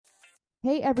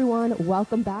Hey everyone,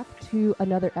 welcome back to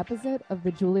another episode of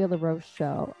the Julia LaRoche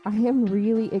Show. I am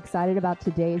really excited about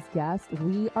today's guest.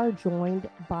 We are joined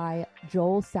by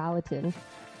Joel Salatin.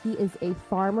 He is a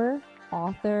farmer,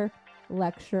 author,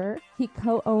 lecturer. He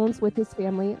co-owns with his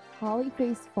family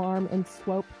Polyface Farm in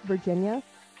Swope, Virginia.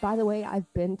 By the way,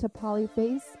 I've been to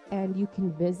Polyface and you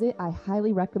can visit. I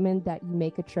highly recommend that you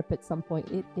make a trip at some point.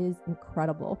 It is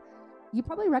incredible. You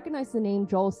probably recognize the name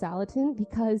Joel Salatin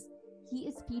because he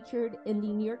is featured in the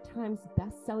New York Times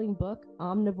best-selling book,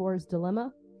 Omnivore's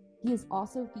Dilemma. He is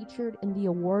also featured in the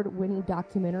award-winning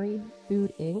documentary,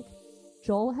 Food Inc.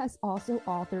 Joel has also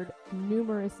authored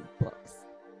numerous books.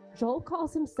 Joel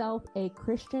calls himself a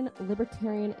Christian,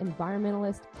 libertarian,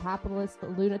 environmentalist, capitalist,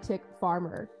 lunatic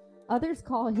farmer. Others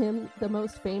call him the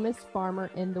most famous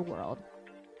farmer in the world.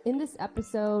 In this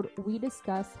episode, we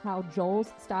discuss how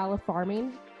Joel's style of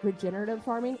farming, regenerative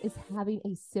farming, is having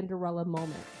a Cinderella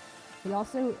moment. We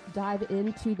also dive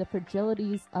into the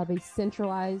fragilities of a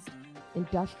centralized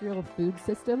industrial food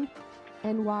system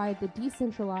and why the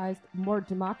decentralized, more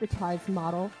democratized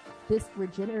model, this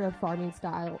regenerative farming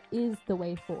style, is the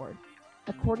way forward.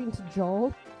 According to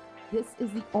Joel, this is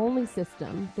the only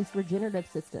system, this regenerative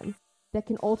system, that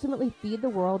can ultimately feed the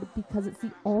world because it's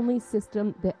the only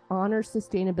system that honors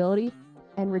sustainability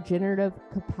and regenerative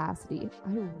capacity. I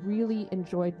really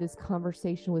enjoyed this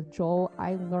conversation with Joel.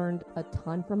 I learned a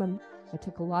ton from him. I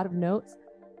took a lot of notes,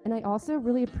 and I also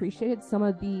really appreciated some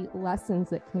of the lessons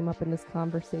that came up in this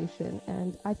conversation,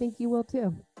 and I think you will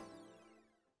too.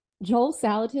 Joel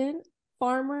Salatin,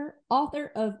 farmer,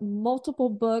 author of multiple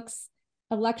books,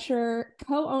 a lecturer,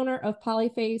 co-owner of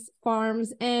Polyface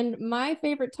Farms, and my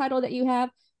favorite title that you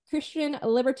have, Christian,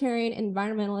 libertarian,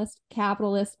 environmentalist,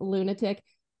 capitalist, lunatic.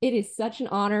 It is such an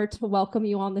honor to welcome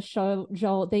you on the show,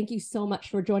 Joel. Thank you so much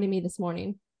for joining me this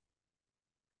morning.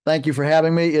 Thank you for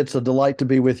having me. It's a delight to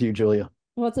be with you, Julia.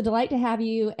 Well, it's a delight to have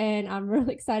you, and I'm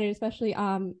really excited, especially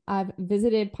I've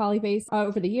visited Polyface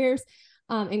over the years,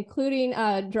 including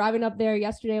driving up there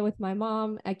yesterday with my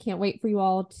mom. I can't wait for you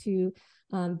all to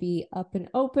be up and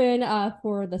open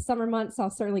for the summer months.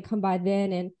 I'll certainly come by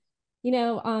then. And,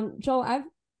 Joel, I've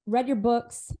read your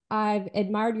books. I've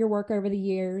admired your work over the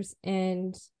years,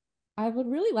 and I would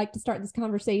really like to start this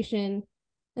conversation.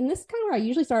 And this is kind of where I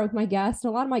usually start with my guests. And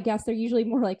a lot of my guests are usually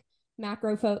more like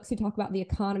macro folks who talk about the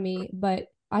economy, but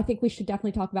I think we should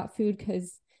definitely talk about food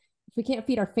because if we can't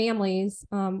feed our families,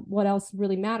 what else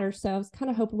really matters? So I was kind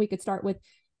of hoping we could start with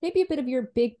maybe a bit of your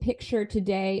big picture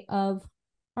today of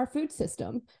our food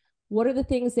system. What are the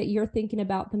things that you're thinking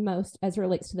about the most as it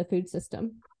relates to the food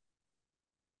system?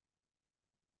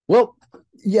 Well,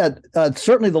 yeah,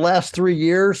 certainly the last 3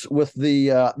 years with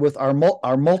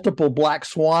our multiple black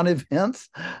swan events,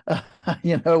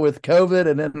 with COVID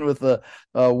and then with the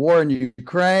war in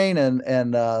Ukraine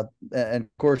and of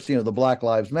course the Black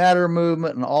Lives Matter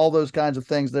movement and all those kinds of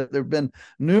things. That there have been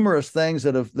numerous things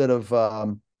that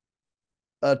have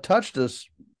touched us,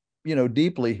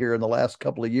 deeply here in the last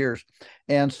couple of years.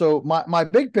 And so my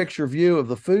big picture view of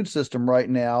the food system right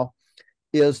now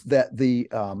is that the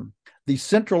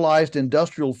centralized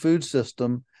industrial food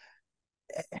system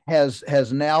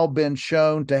has now been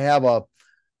shown to have a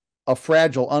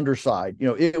fragile underside.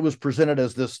 It was presented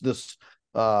as this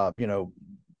whatever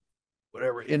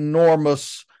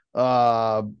enormous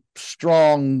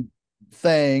strong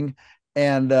thing.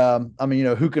 And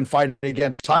who can fight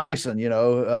against Tyson,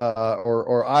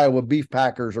 or Iowa beef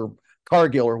packers or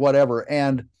Cargill or whatever.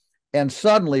 And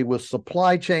suddenly with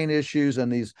supply chain issues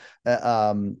and these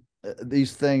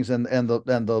things and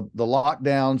the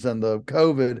lockdowns and the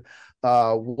COVID,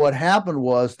 what happened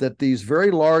was that these very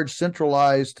large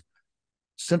centralized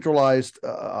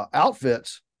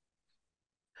outfits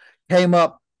came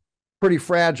up pretty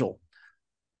fragile.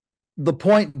 The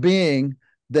point being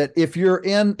that if you're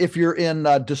in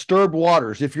disturbed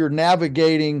waters, if you're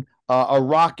navigating a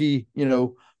rocky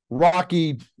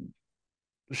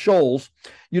shoals,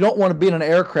 you don't want to be in an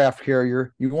aircraft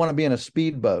carrier. You want to be in a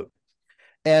speedboat.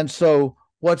 And so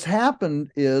what's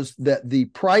happened is that the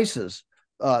prices,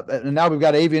 and now we've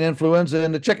got avian influenza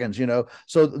in the chickens,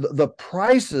 so the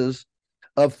prices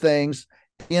of things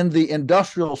in the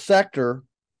industrial sector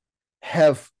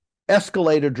have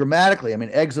escalated dramatically. I mean,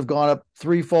 eggs have gone up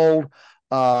threefold.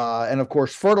 And of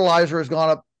course, fertilizer has gone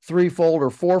up threefold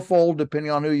or fourfold,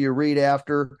 depending on who you read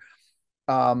after.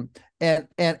 And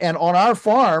on our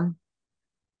farm,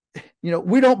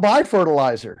 we don't buy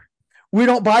fertilizer. We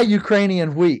don't buy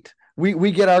Ukrainian wheat.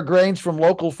 We get our grains from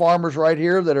local farmers right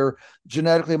here that are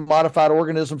genetically modified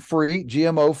organism free,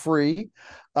 GMO free.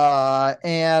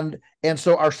 And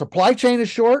so our supply chain is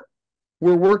short.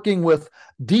 We're working with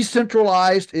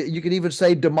decentralized, you could even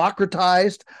say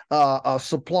democratized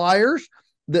suppliers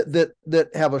that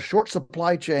have a short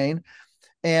supply chain,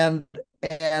 and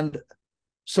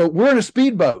so we're in a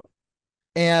speedboat,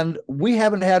 and we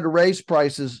haven't had to raise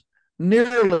prices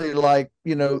nearly like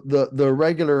the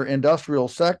regular industrial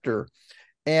sector.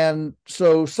 And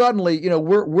so suddenly,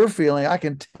 we're feeling, I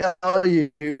can tell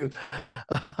you,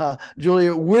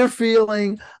 Julia, we're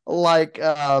feeling like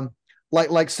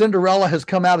Cinderella has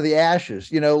come out of the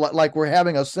ashes, like we're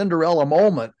having a Cinderella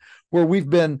moment where we've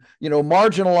been,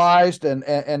 marginalized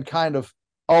and kind of,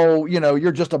 oh,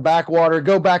 you're just a backwater,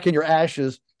 go back in your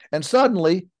ashes. And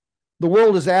suddenly the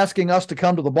world is asking us to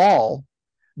come to the ball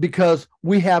because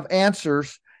we have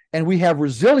answers and we have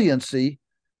resiliency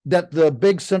that the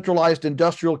big centralized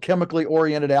industrial chemically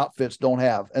oriented outfits don't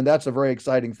have. And that's a very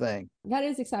exciting thing. That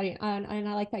is exciting. And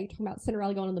I like that you're talking about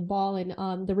Cinderella going on the ball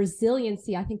and the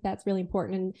resiliency. I think that's really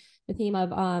important. And the theme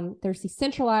of there's these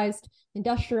centralized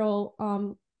industrial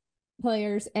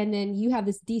players, and then you have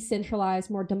this decentralized,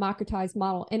 more democratized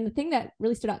model. And the thing that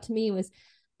really stood out to me was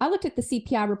I looked at the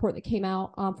CPI report that came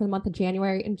out for the month of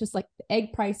January, and just like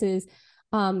egg prices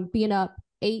being up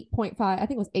 8.5, I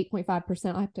think it was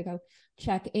 8.5%. I have to go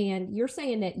check. And you're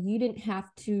saying that you didn't have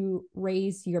to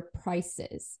raise your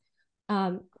prices.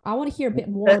 I want to hear a bit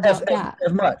more about that.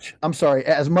 As much. I'm sorry,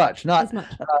 as much, not as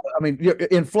much. I mean,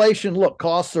 inflation. Look,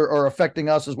 costs are affecting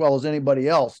us as well as anybody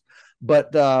else.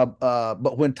 But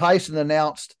when Tyson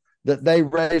announced that they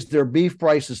raised their beef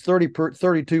prices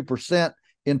 32%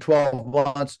 in 12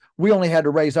 months, we only had to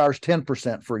raise ours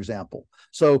 10%, for example.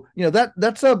 So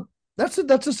that's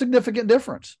a significant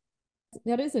difference.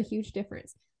 That is a huge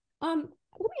difference. Let me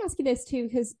ask you this too,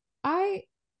 because every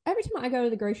time I go to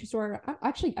the grocery store,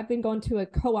 I've been going to a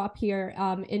co-op here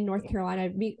in North Carolina.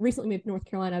 I recently moved to North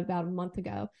Carolina about a month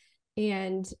ago,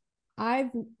 and I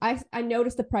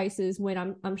noticed the prices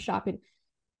when I'm shopping.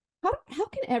 How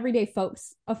can everyday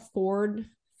folks afford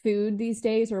food these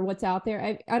days, or what's out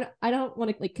there? I don't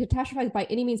want to like catastrophize by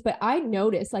any means, but I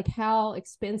notice like how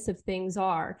expensive things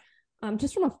are.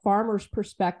 Just from a farmer's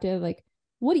perspective, like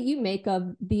what do you make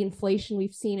of the inflation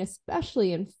we've seen,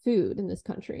 especially in food in this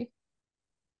country?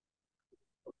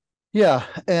 Yeah,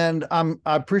 and I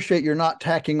appreciate you're not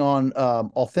tacking on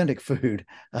authentic food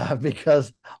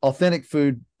because authentic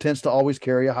food tends to always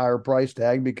carry a higher price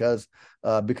tag because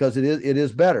it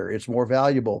is better, it's more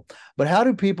valuable. But how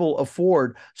do people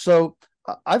afford? So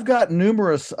I've got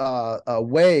numerous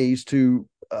ways to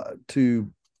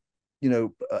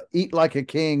eat like a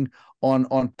king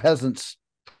on peasants'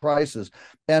 prices,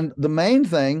 and the main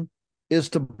thing is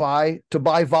to buy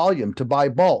volume, to buy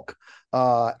bulk.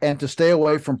 And to stay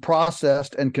away from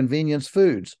processed and convenience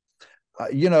foods.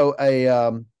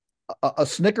 A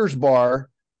Snickers bar,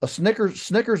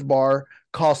 Snickers bar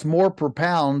costs more per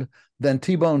pound than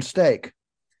T-bone steak,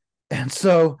 and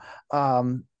so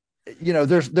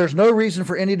there's no reason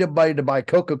for anybody to buy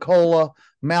Coca-Cola,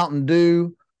 Mountain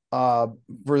Dew,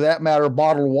 for that matter,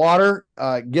 bottled water.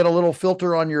 Get a little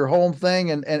filter on your home thing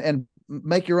and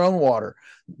make your own water.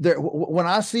 When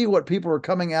I see what people are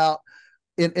coming out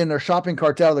in their shopping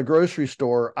carts out of the grocery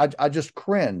store, I just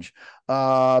cringe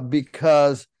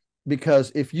because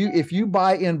if you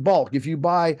buy in bulk, if you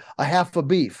buy a half a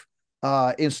beef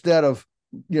instead of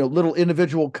little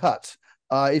individual cuts,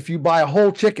 if you buy a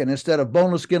whole chicken instead of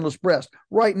boneless, skinless breast.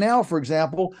 Right now, for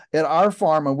example, at our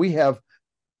farm, and we're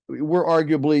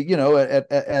arguably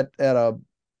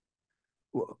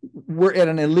we're at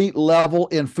an elite level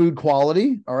in food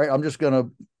quality. All right, I'm just going to,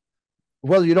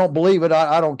 whether you don't believe it,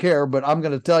 I don't care, but I'm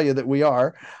going to tell you that we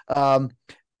are.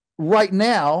 Right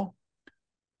now,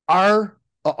 a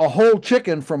whole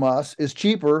chicken from us is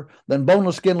cheaper than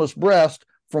boneless, skinless breast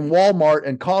from Walmart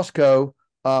and Costco,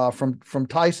 from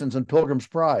Tyson's and Pilgrim's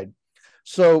Pride.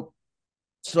 So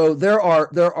there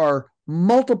are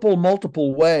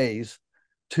multiple ways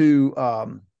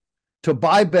to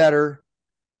buy better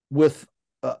with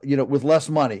less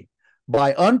money.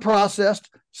 Buy unprocessed.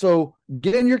 So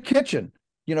get in your kitchen.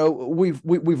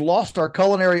 We've lost our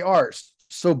culinary arts.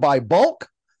 So buy bulk,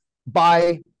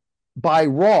 buy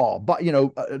raw,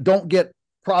 don't get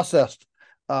processed.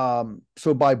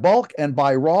 So buy bulk and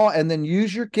buy raw, and then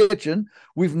use your kitchen.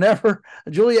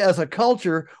 Julia, as a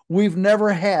culture, we've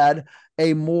never had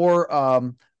a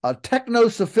more techno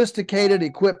sophisticated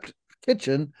equipped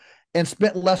kitchen and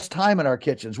spent less time in our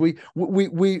kitchens.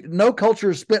 No culture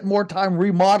has spent more time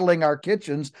remodeling our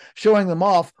kitchens, showing them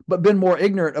off, but been more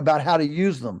ignorant about how to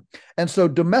use them. And so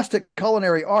domestic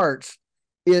culinary arts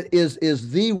is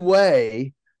the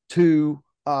way to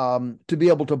be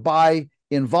able to buy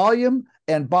in volume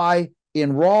and buy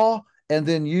in raw and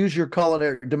then use your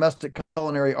domestic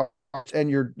culinary arts and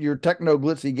your techno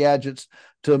glitzy gadgets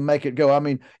to make it go. I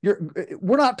mean,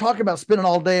 we're not talking about spending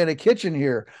all day in a kitchen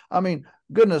here. I mean,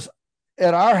 goodness,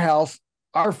 at our house,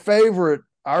 our favorite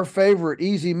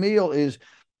easy meal is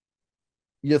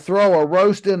you throw a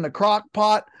roast in the crock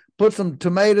pot, put some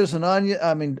tomatoes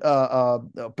and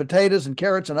potatoes and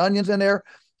carrots and onions in there.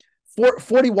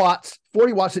 40 watts.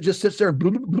 It just sits there,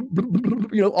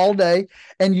 all day.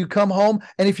 And you come home.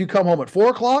 And if you come home at 4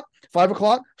 o'clock, 5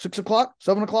 o'clock, 6 o'clock,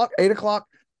 7 o'clock, 8 o'clock,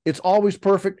 it's always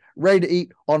perfect, ready to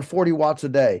eat on 40 watts a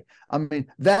day. I mean,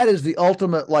 that is the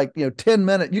ultimate,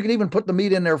 10-minute. You can even put the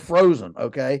meat in there frozen.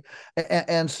 Okay.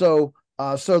 And so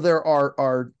there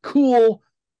are cool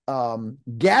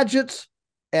gadgets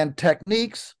and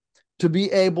techniques to be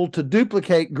able to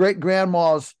duplicate great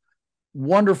grandma's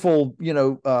wonderful,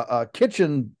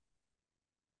 kitchen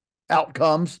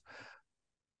outcomes,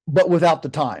 but without the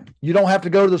time. You don't have to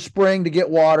go to the spring to get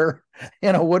water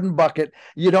in a wooden bucket.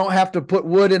 You don't have to put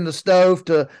wood in the stove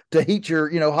to heat your,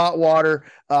 hot water.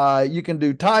 You can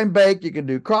do time bake. You can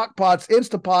do crock pots,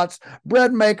 Instapots,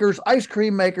 bread makers, ice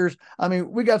cream makers. I mean,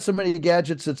 we got so many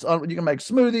gadgets. You can make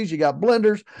smoothies. You got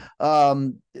blenders.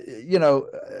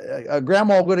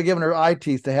 Grandma would have given her eye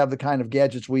teeth to have the kind of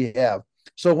gadgets we have.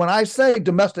 So when I say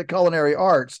domestic culinary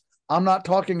arts, I'm not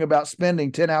talking about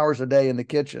spending 10 hours a day in the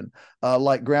kitchen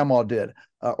like grandma did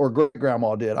or great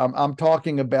grandma did. I'm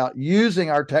talking about using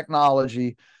our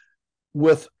technology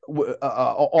on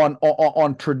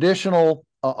traditional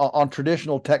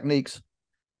techniques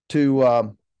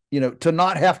to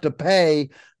not have to pay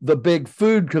the big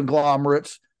food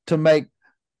conglomerates to make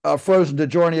frozen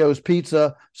DiGiorno's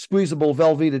pizza, squeezable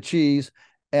Velveeta cheese,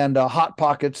 and Hot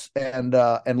Pockets and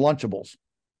Lunchables.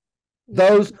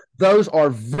 Those are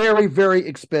very, very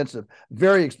expensive,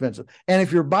 very expensive. And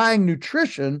if you're buying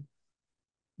nutrition,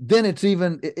 then it's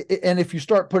even, and if you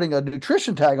start putting a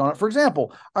nutrition tag on it, for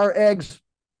example, our eggs,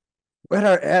 we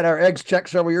had our eggs checked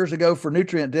several years ago for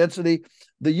nutrient density.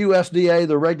 The USDA,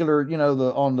 the regular,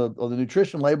 on the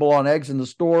nutrition label on eggs in the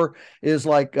store is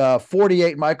like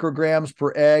 48 micrograms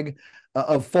per egg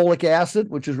of folic acid,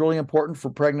 which is really important for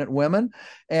pregnant women,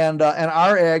 and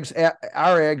our eggs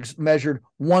measured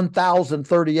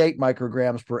 1,038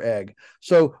 micrograms per egg.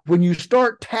 So when you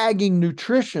start tagging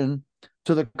nutrition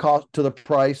to the cost, to the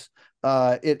price,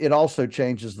 it also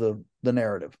changes the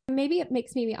narrative. Maybe it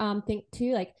makes me think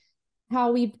too, like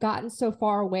how we've gotten so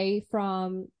far away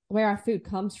from where our food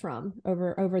comes from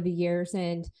over the years,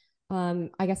 and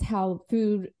I guess how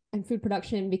food and food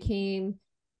production became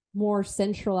more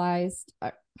centralized.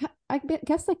 I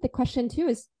guess like the question too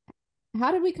is,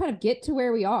 how did we kind of get to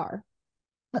where we are?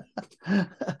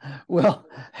 Well,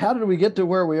 how did we get to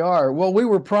where we are? Well, we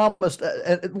were promised,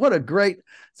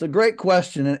 it's a great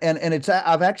question. And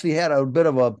I've actually had a bit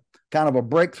of a kind of a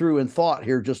breakthrough in thought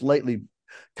here just lately,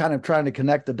 kind of trying to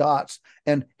connect the dots.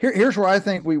 And here's where I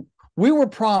think we were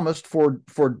promised for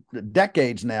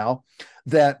decades now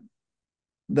that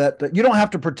you don't have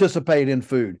to participate in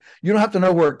food. You don't have to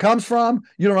know where it comes from.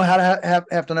 You don't know how to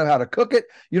have to know how to cook it.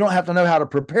 You don't have to know how to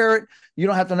prepare it. You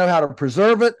don't have to know how to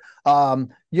preserve it.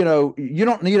 You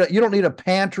don't need a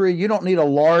pantry. You don't need a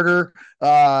larder.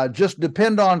 Just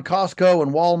depend on Costco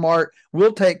and Walmart.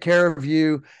 We'll take care of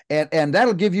you, and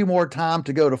that'll give you more time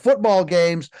to go to football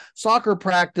games, soccer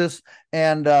practice,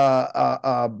 and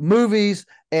movies,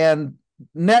 and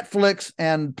Netflix,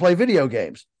 and play video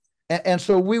games. And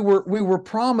so we were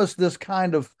promised this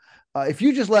kind of, if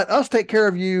you just let us take care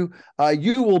of you,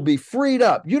 you will be freed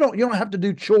up. You don't have to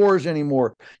do chores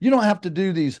anymore. You don't have to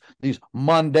do these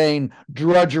mundane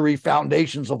drudgery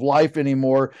foundations of life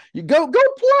anymore. You go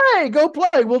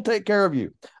play. We'll take care of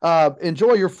you.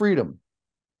 Enjoy your freedom.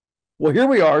 Well, here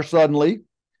we are suddenly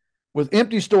with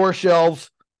empty store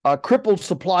shelves, crippled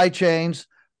supply chains,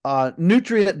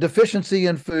 nutrient deficiency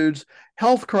in foods,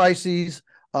 health crises,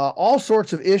 all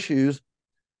sorts of issues.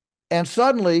 And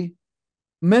suddenly,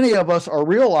 many of us are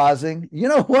realizing, you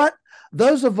know what?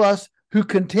 Those of us who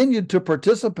continued to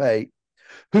participate,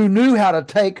 who knew how to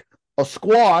take a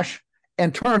squash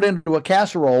and turn it into a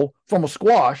casserole from a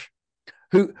squash,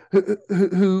 who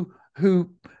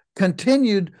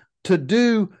continued to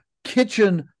do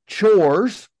kitchen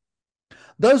chores,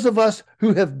 those of us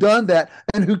who have done that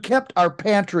and who kept our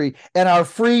pantry and our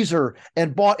freezer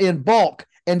and bought in bulk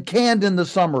and canned in the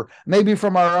summer, maybe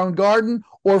from our own garden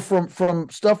or from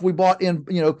stuff we bought in,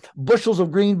 bushels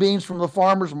of green beans from the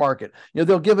farmer's market.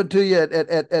 They'll give it to you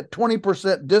at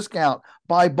 20% discount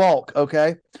by bulk.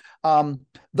 Okay.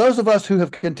 Those of us who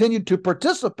have continued to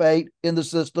participate in the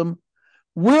system,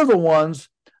 we're the ones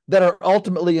that are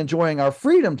ultimately enjoying our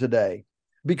freedom today,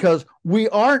 because we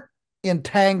aren't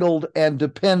entangled and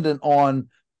dependent on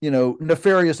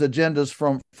nefarious agendas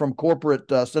from corporate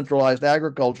centralized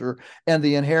agriculture and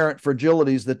the inherent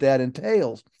fragilities that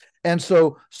entails. And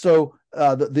so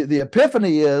the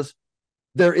epiphany is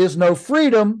there is no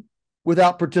freedom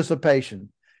without participation.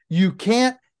 You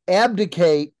can't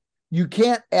abdicate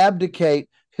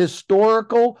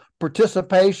historical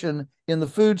participation in the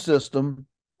food system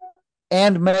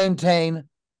and maintain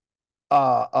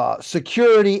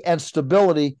security and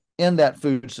stability in that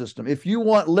food system. If you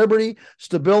want liberty,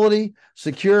 stability,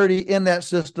 security in that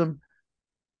system,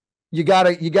 you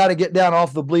gotta get down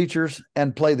off the bleachers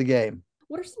and play the game.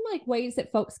 What are some like ways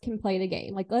that folks can play the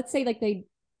game? Like, let's say like they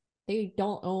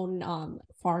don't own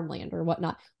farmland or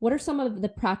whatnot. What are some of the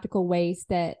practical ways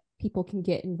that people can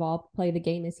get involved, play the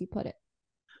game, as you put it?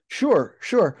 Sure.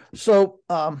 So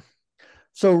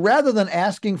rather than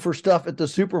asking for stuff at the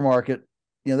supermarket,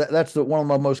 that's one of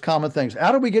the most common things.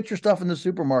 How do we get your stuff in the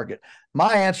supermarket?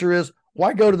 My answer is,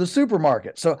 why go to the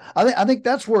supermarket? So I think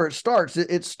that's where it starts.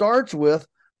 It starts with,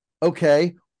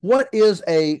 okay,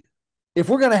 if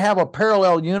we're going to have a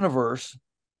parallel universe,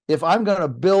 if I'm going to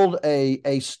build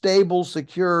a stable,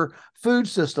 secure food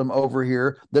system over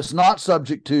here that's not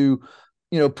subject to,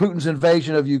 Putin's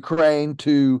invasion of Ukraine,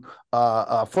 to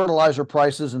fertilizer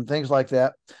prices and things like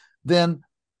that, then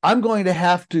I'm going to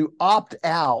have to opt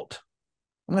out.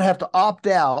 I'm going to have to opt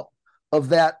out of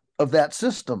that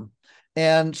system.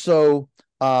 And so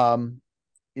one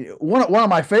of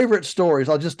my favorite stories,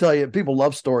 I'll just tell you, people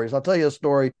love stories. I'll tell you a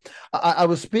story. I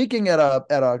was speaking at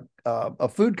a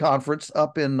food conference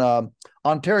up in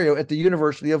Ontario at the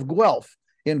University of Guelph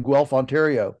in Guelph,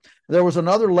 Ontario. There was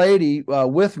another lady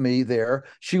with me there.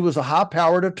 She was a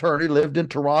high-powered attorney, lived in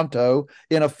Toronto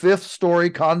in a 5th-story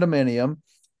condominium,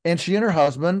 and she and her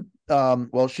husband,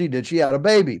 she had a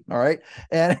baby, all right?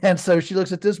 And so she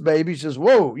looks at this baby, she says,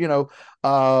 whoa,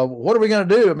 what are we going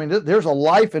to do? I mean, there's a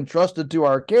life entrusted to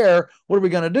our care. What are we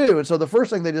going to do? And so the first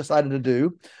thing they decided to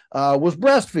do was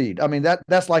breastfeed. I mean,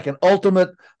 that's like an ultimate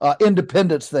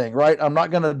independence thing, right? I'm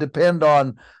not going to depend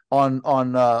on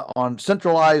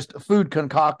centralized food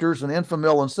concoctors and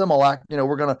Enfamil and Similac.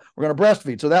 We're gonna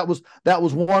breastfeed. So that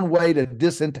was one way to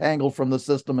disentangle from the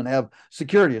system and have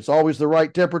security. It's always the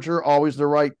right temperature, always the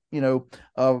right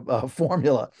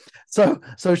formula. So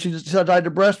she decided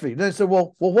to breastfeed. And they said,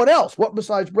 well, what else? What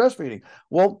besides breastfeeding?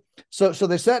 Well, so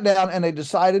they sat down and they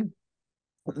decided.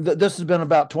 This has been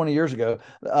about 20 years ago,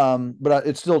 but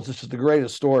it's still just the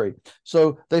greatest story.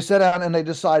 So they sat down and they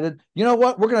decided, you know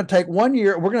what? We're going to take 1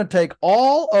 year. We're going to take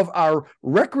all of our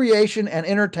recreation and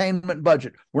entertainment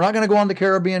budget. We're not going to go on the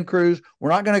Caribbean cruise.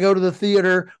 We're not going to go to the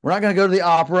theater. We're not going to go to the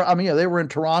opera. I mean, they were in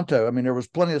Toronto. I mean, there was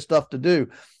plenty of stuff to do.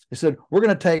 They said, we're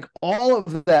going to take all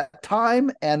of that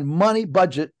time and money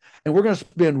budget, and we're going to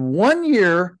spend 1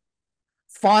 year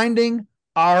finding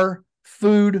our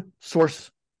food source,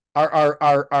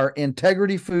 our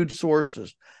integrity food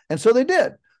sources. And so they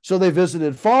did. So they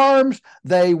visited farms,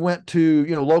 they went to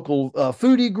local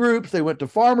foodie groups, they went to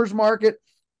farmers market,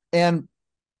 and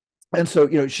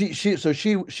so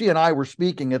she and I were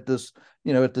speaking at this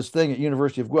thing at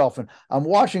University of Guelph, and I'm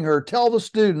watching her tell the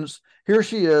students, here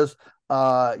she is,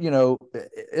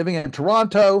 living in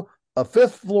Toronto, a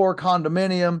 5th-floor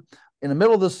condominium in the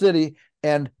middle of the city,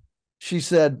 and she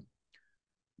said,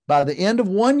 by the end of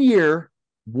 1 year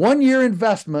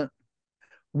investment,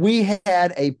 we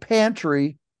had a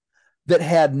pantry that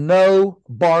had no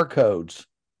barcodes.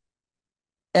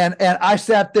 And I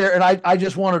sat there and I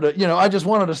just wanted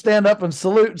to stand up and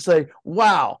salute and say,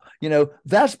 wow,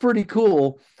 that's pretty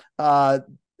cool. That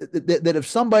if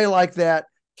somebody like that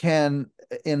can,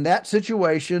 in that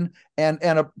situation, and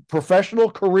a professional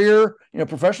career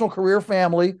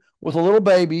family with a little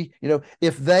baby,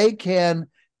 if they can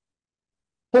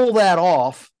pull that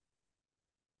off,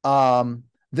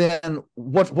 then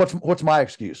what's my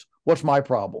excuse? What's my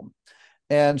problem?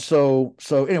 And so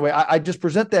anyway, I just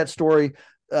present that story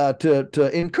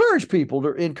to encourage people,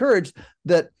 to encourage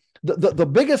that the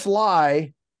biggest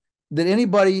lie that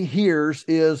anybody hears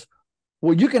is,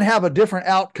 well, you can have a different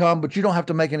outcome, but you don't have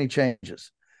to make any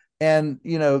changes. And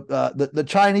the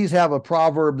Chinese have a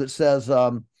proverb that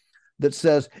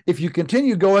says if you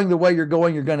continue going the way you're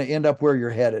going, you're going to end up where you're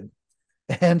headed.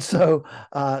 And so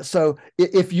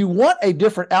if you want a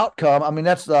different outcome, I mean,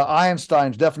 that's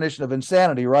Einstein's definition of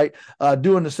insanity, right?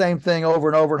 Doing the same thing over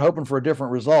and over and hoping for a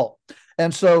different result.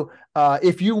 And so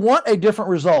if you want a different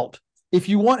result, if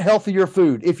you want healthier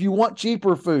food, if you want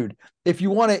cheaper food, if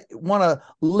you want to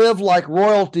live like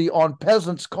royalty on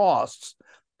peasants' costs,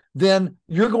 then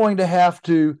you're going to have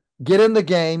to get in the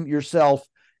game yourself,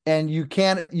 and you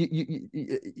can't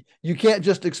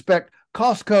just expect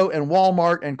Costco and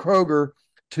Walmart and Kroger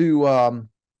to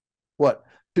what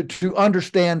to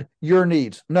understand your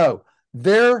needs. No,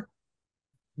 they're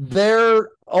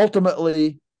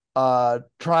ultimately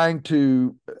trying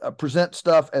to present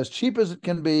stuff as cheap as it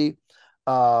can be,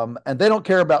 and they don't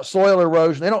care about soil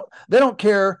erosion. They don't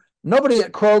care. Nobody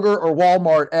at Kroger or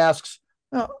Walmart asks,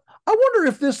 "Oh, I wonder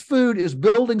if this food is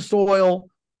building soil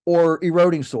or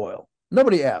eroding soil."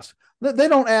 Nobody asks. They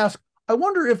don't ask, "I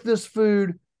wonder if this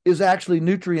food is actually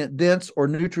nutrient dense or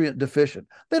nutrient deficient."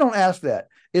 They don't ask that.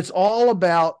 It's all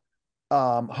about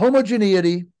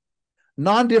homogeneity,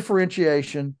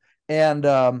 non-differentiation, and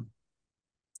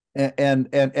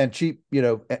cheap,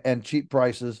 and cheap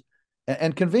prices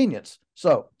and convenience.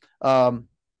 So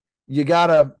you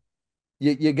gotta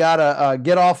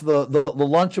get off the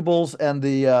Lunchables and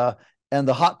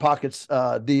the Hot Pockets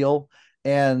deal,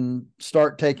 and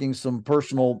start taking some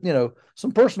personal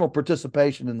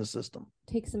participation in the system.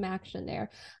 Take some action there.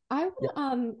 I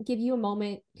will give you a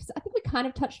moment, because I think we kind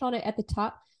of touched on it at the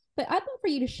top, but I'd love for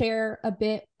you to share a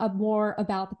bit more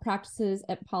about the practices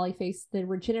at Polyface, the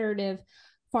regenerative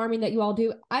farming that you all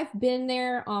do. I've been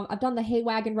there. I've done the hay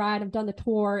wagon ride. I've done the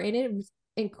tour, and it was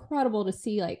incredible to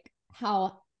see like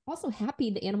how also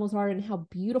happy the animals are and how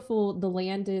beautiful the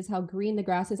land is, how green the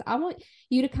grass is. I want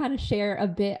you to kind of share a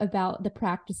bit about the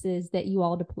practices that you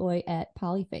all deploy at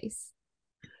Polyface.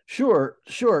 Sure.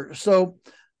 So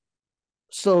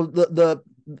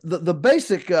the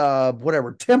basic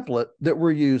whatever template that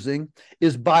we're using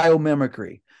is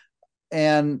biomimicry.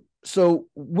 And so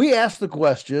we ask the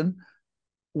question,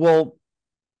 well,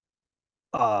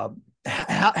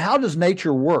 how does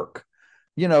nature work?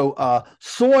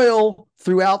 Soil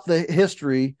throughout the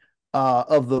history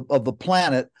of the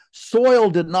planet, soil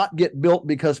did not get built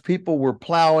because people were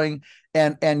plowing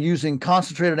and using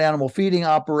concentrated animal feeding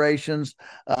operations,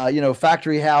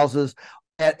 factory houses,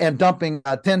 and dumping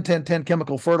 10-10-10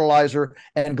 chemical fertilizer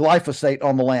and glyphosate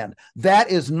on the land. That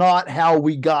is not how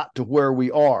we got to where we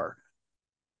are.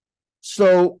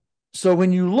 So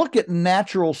when you look at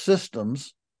natural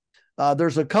systems,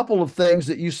 there's a couple of things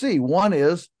that you see. One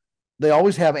is they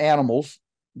always have animals.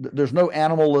 There's no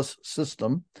animalless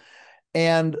system.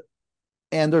 And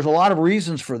there's a lot of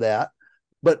reasons for that.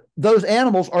 But those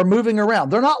animals are moving around.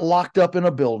 They're not locked up in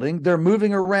a building. They're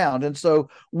moving around. And so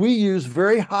we use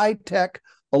very high-tech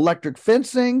electric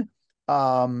fencing,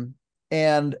 and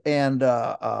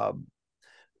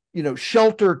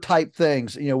shelter type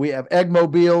things. We have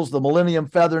eggmobiles, the Millennium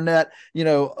Feather Net,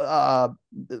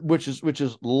 which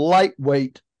is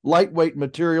lightweight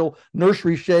material,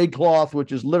 nursery shade cloth,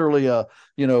 which is literally a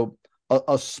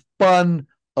spun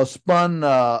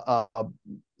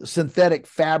synthetic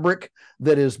fabric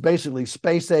that is basically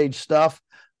space age stuff.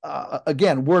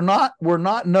 Again, we're not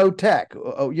no tech.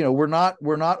 We're not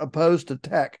opposed to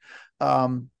tech.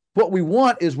 What we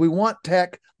want is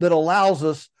tech that allows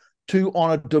us to,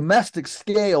 on a domestic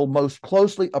scale, most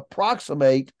closely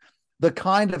approximate the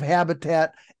kind of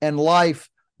habitat and life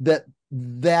that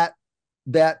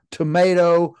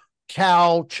tomato,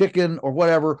 cow, chicken, or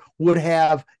whatever would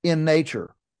have in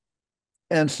nature.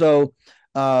 And so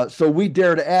we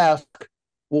dare to ask,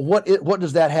 well, what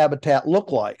does that habitat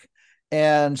look like?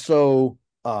 And so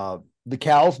the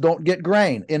cows don't get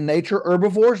grain. In nature,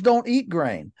 herbivores don't eat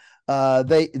grain.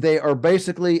 They are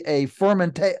basically a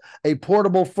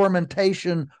portable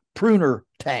fermentation pruner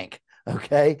tank.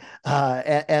 Okay.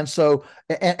 And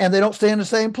they don't stay in the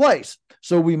same place.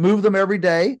 So we move them every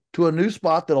day to a new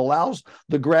spot that allows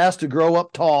the grass to grow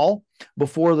up tall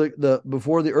before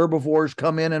the herbivores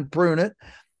come in and prune it.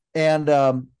 And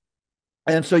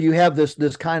so you have this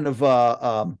kind of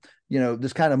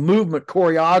this kind of movement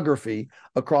choreography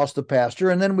across the pasture.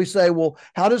 And then we say, well,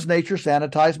 how does nature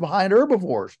sanitize behind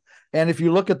herbivores? And if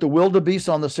you look at the wildebeest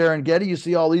on the Serengeti, you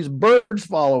see all these birds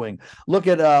following. Look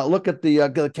at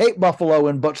the Cape buffalo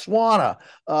in Botswana.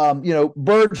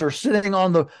 Birds are sitting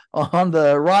on the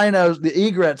rhinos, the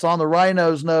egrets on the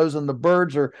rhino's nose, and the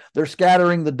birds they're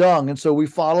scattering the dung. And so we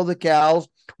follow the cows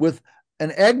with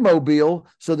an eggmobile,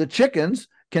 so the chickens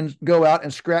can go out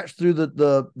and scratch through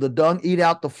the dung, eat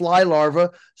out the fly larvae,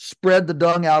 spread the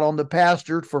dung out on the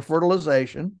pasture for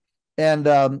fertilization, and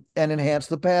enhance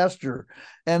the pasture.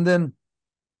 And then,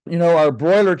 our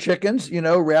broiler chickens,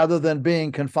 rather than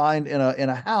being confined in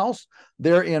a house,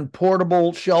 they're in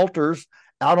portable shelters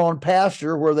out on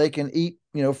pasture where they can eat,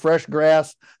 fresh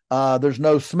grass. There's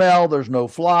no smell, there's no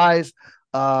flies,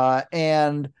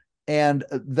 and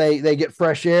they get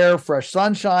fresh air, fresh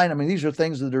sunshine. I mean, these are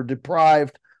things that are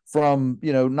deprived from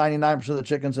 99% of the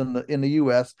chickens in the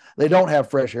U.S. They don't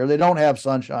have fresh air, they don't have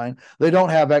sunshine, they don't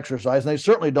have exercise, and they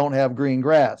certainly don't have green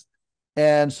grass.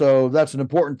 And so that's an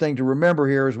important thing to remember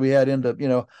here as we head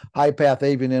into, high path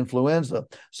avian influenza.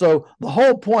 So the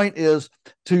whole point is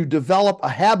to develop a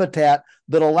habitat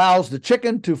that allows the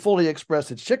chicken to fully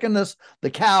express its chickenness, the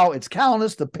cow its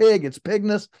cowness, the pig its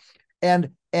pigness, and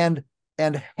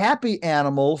happy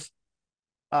animals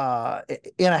in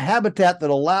a habitat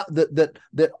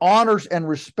that honors and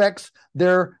respects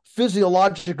their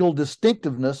physiological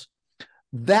distinctiveness.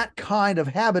 That kind of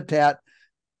habitat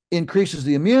increases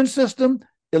the immune system,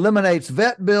 eliminates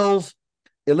vet bills,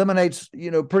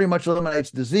 pretty much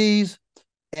eliminates disease,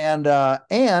 and I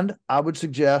would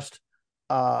suggest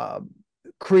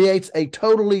creates a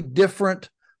totally different,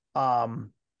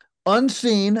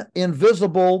 unseen,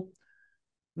 invisible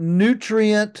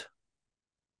nutrient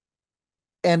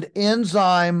and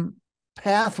enzyme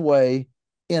pathway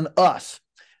in us.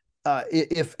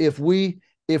 If we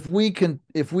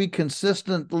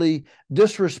consistently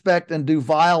disrespect and do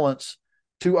violence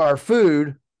to our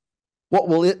food, what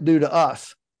will it do to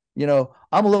us?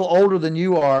 I'm a little older than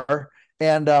you are,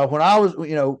 and when I was,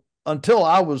 until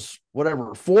I was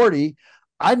 40,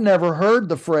 I'd never heard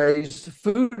the phrase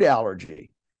food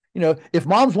allergy. If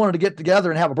moms wanted to get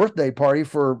together and have a birthday party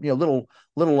for little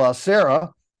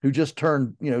Sarah, who just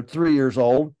turned 3 years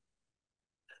old,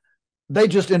 they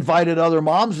just invited other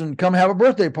moms and come have a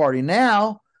birthday party.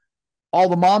 Now, all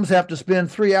the moms have to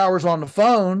spend 3 hours on the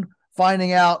phone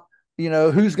finding out,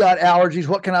 who's got allergies,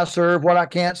 what can I serve, what I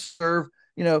can't serve,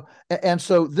 and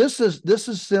so this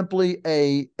is simply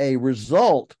a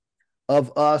result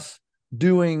of us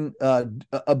doing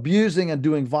abusing and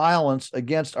doing violence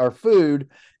against our food.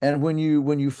 And when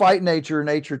you fight nature,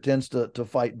 nature tends to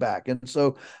fight back. And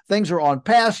so things are on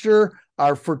pasture,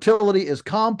 our fertility is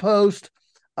compost,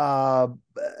 and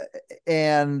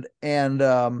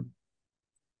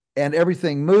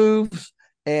everything moves,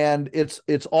 and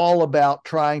it's all about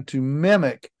trying to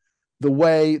mimic the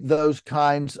way those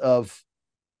kinds of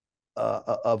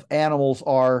animals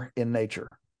are in nature.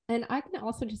 And I can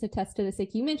also just attest to this.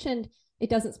 Like you mentioned, it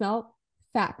doesn't smell.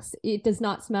 Facts. It does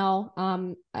not smell.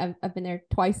 I've been there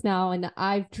twice now, and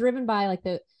I've driven by like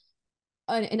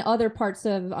in other parts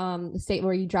of the state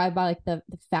where you drive by like the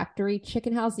factory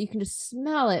chicken house. You can just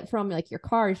smell it from like your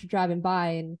car as you're driving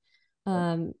by, and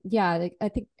like, I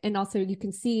think, and also you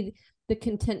can see the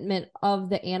contentment of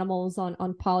the animals on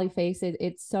Polyface.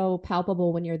 It's so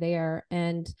palpable when you're there.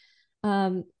 And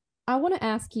I want to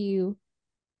ask you,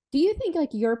 do you think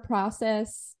like your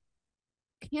process,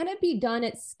 can it be done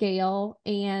at scale?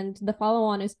 And the follow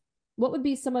on is, what would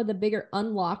be some of the bigger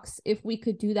unlocks if we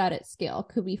could do that at scale?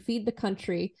 Could we feed the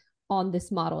country on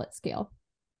this model at scale?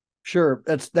 Sure.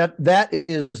 That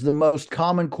is the most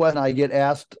common question I get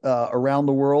asked around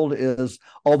the world is,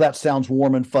 oh, that sounds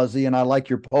warm and fuzzy, and I like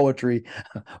your poetry,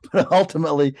 but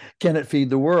ultimately, can it feed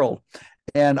the world?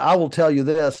 And I will tell you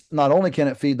this, not only can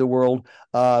it feed the world,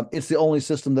 it's the only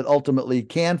system that ultimately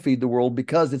can feed the world,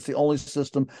 because it's the only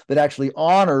system that actually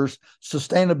honors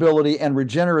sustainability and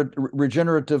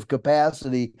regenerative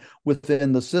capacity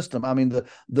within the system. I mean,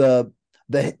 the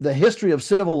history of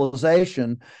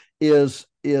civilization is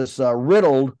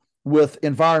riddled with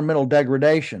environmental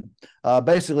degradation.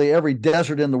 Basically, every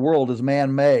desert in the world is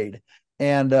man-made.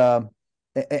 And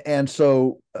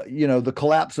so, the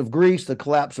collapse of Greece, the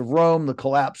collapse of Rome, the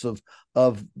collapse of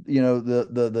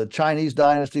the Chinese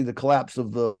dynasty, the collapse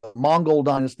of the Mongol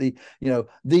dynasty,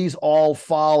 these all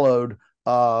followed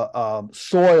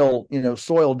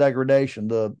soil degradation.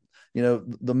 The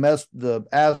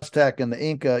Aztec and the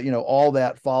Inca, all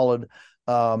that followed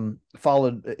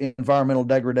environmental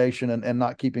degradation and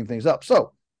not keeping things up.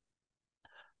 So,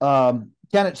 can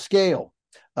it scale?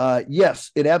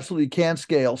 Yes, it absolutely can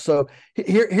scale. So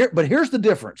but here's the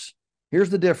difference.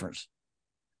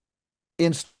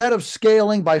 Instead of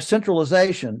scaling by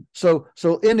centralization, so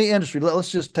in the industry,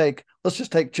 let's just take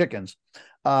chickens.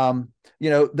 We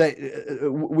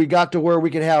got to where we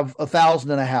could have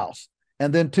 1,000 in a house,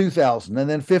 and then 2,000, and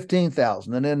then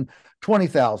 15,000, and then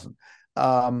 20,000.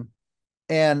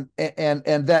 And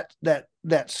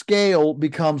that scale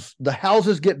becomes, the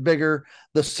houses get bigger,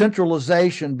 the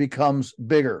centralization becomes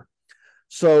bigger.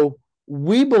 So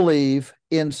we believe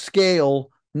in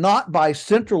scale not by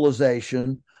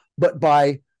centralization, but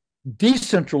by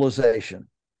decentralization.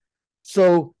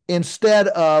 So instead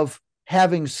of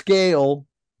having scale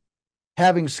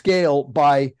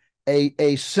by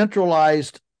a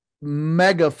centralized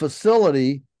mega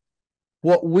facility,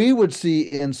 what we would see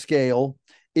in scale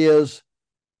is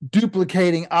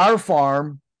duplicating our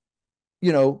farm,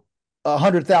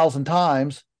 100,000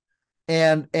 times,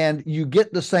 and you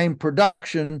get the same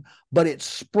production, but it's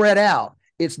spread out.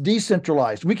 It's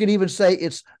decentralized. We could even say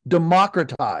it's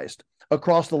democratized.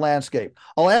 across the landscape.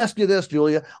 I'll ask you this,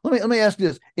 Julia. Let me ask you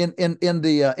this. In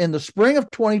the spring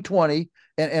of 2020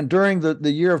 and during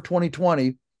the year of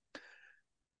 2020,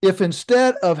 if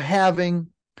instead of having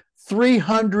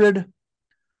 300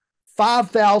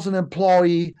 5,000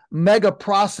 employee mega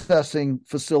processing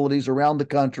facilities around the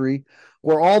country,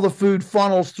 where all the food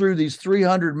funnels through these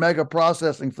 300 mega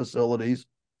processing facilities,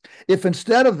 if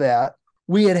instead of that,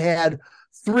 we had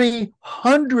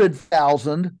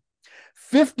 300,000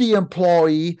 50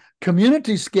 employee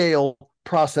community scale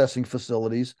processing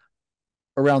facilities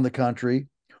around the country,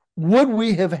 would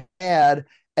we have had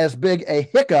as big a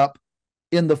hiccup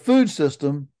in the food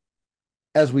system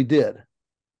as we did?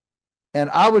 And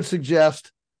I would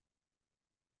suggest,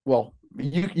 well,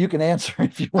 you can answer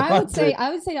if you want. I would say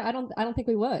I don't think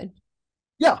we would.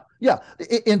 Yeah.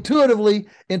 Intuitively,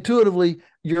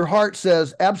 your heart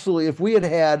says absolutely. If we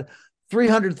had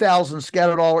 300,000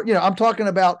 scattered all, I'm talking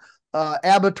about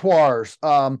abattoirs,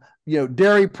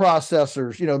 dairy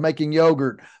processors, making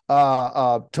yogurt,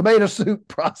 tomato soup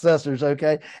processors.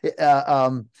 Okay.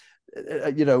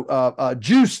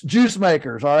 Juice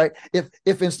makers. All right.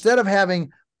 If instead of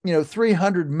having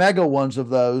 300 mega ones of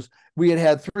those, we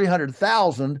had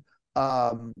 300,000.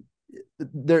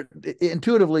 There,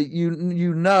 intuitively,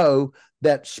 you know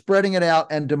that spreading it out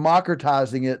and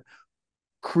democratizing it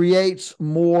creates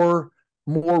more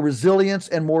resilience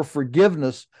and more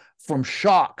forgiveness from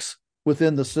shocks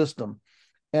within the system.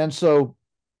 And so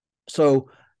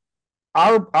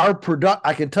our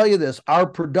I can tell you this, our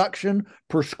production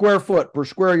per square foot, per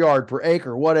square yard, per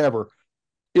acre, whatever,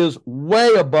 is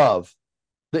way above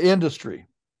the industry,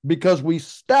 because we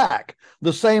stack.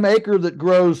 The same acre that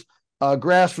grows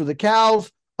grass for the cows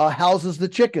houses the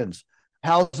chickens,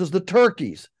 houses the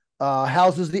turkeys,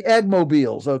 houses the egg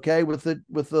mobiles, okay, with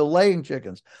the laying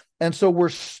chickens. And so we're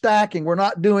stacking. We're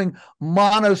not doing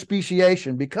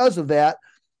monospeciation. Because of that,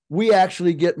 we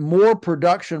actually get more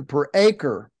production per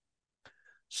acre.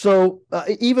 So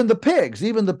even the pigs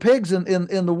in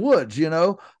the woods,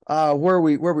 where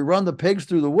we run the pigs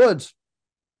through the woods,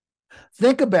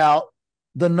 think about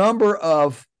the number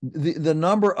of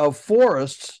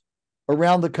forests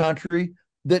around the country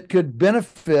that could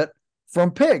benefit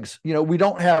from pigs. We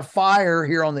don't have fire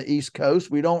here on the East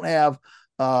Coast. We don't have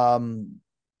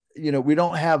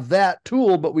that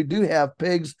tool, but we do have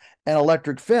pigs and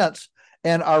electric fence,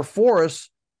 and our forests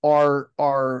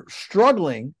are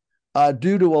struggling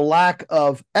due to a lack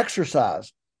of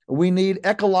exercise. We need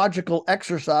ecological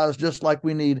exercise just like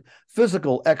we need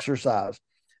physical exercise.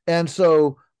 And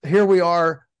so here we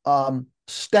are,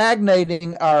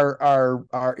 stagnating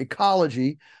our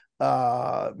ecology, in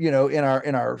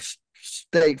our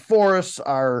state forests,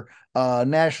 our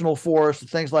national forests, and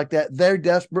things like that. They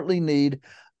desperately need,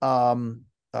 some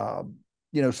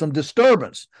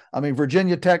disturbance. I mean,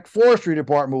 Virginia Tech Forestry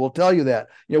Department will tell you that,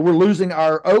 we're losing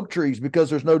our oak trees because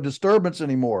there's no disturbance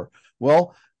anymore.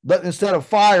 Well, but instead of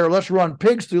fire, let's run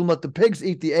pigs through them, let the pigs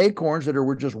eat the acorns that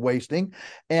we're just wasting,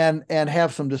 and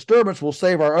have some disturbance. We'll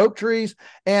save our oak trees,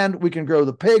 and we can grow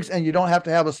the pigs, and you don't have to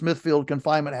have a Smithfield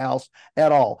confinement house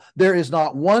at all. There is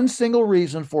not one single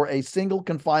reason for a single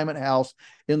confinement house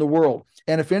in the world.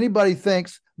 And if anybody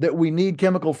thinks that we need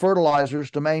chemical fertilizers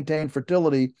to maintain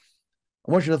fertility,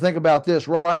 I want you to think about this.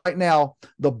 Right now,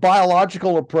 the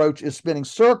biological approach is spinning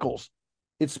circles.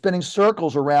 It's spinning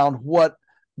circles around what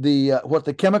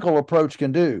the chemical approach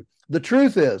can do. The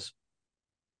truth is,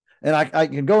 and I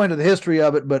can go into the history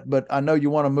of it, but I know you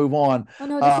want to move on. Oh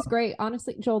no, this is great.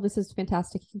 Honestly, Joel, this is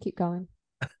fantastic. You can keep going.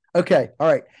 Okay, all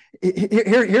right.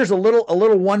 Here's a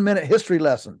little 1 minute history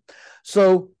lesson.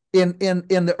 So in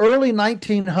the early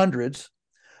 1900s,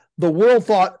 the world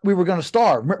thought we were going to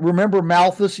starve. Remember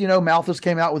Malthus? Malthus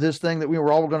came out with his thing that we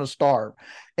were all going to starve,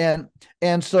 and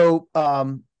so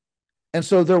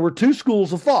there were two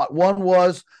schools of thought. One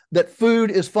was that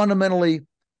food is fundamentally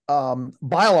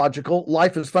biological,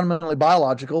 life is fundamentally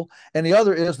biological, and the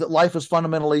other is that life is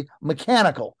fundamentally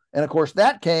mechanical. And of course,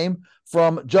 that came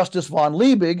from Justus von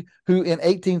Liebig, who in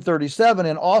 1837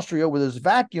 in Austria with his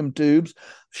vacuum tubes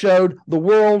showed the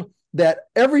world that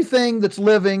everything that's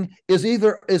living is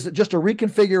just a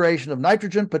reconfiguration of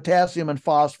nitrogen, potassium, and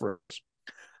phosphorus.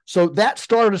 So that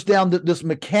started us down this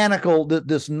mechanical,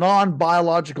 this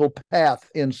non-biological path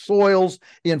in soils,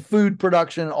 in food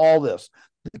production, all this,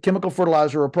 the chemical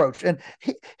fertilizer approach. And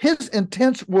his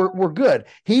intents were good.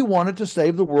 He wanted to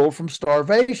save the world from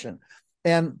starvation.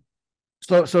 And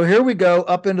So here we go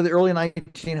up into the early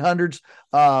 1900s.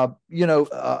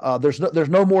 There's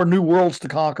no more new worlds to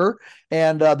conquer,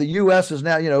 and the U.S. is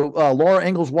now, Laura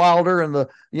Ingalls Wilder, and the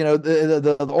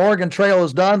Oregon Trail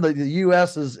is done. The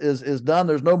U.S. is done.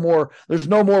 There's no more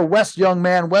West young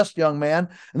man, and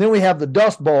then we have the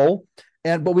Dust Bowl,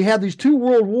 but we have these two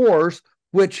world wars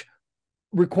which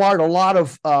required a lot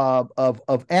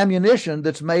of ammunition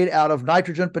that's made out of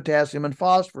nitrogen, potassium, and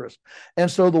phosphorus.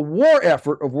 And so the war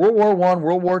effort of World War I,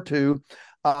 World War II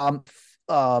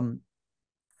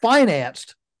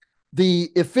financed the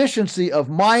efficiency of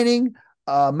mining,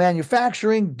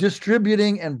 manufacturing,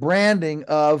 distributing, and branding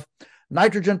of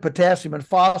nitrogen, potassium, and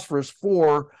phosphorus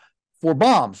for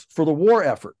bombs, for the war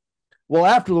effort. Well,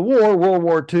 after the war, World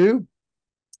War II,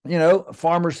 a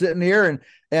farmer sitting here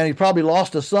and he probably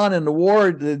lost a son in the war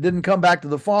that didn't come back to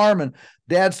the farm, and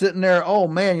dad's sitting there, oh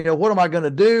man, what am I going to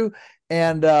do?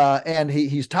 And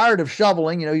he's tired of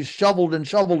shoveling. He's shoveled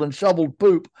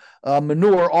poop,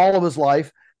 manure all of his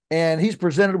life, and he's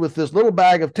presented with this little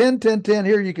bag of 10, 10, 10.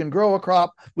 Here, you can grow a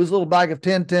crop with this little bag of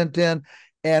 10, 10, 10,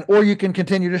 or you can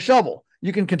continue to shovel.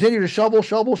 You can continue to shovel,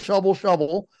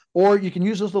 or you can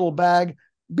use this little bag.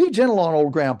 Be gentle on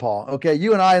old grandpa. Okay.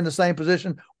 You and I in the same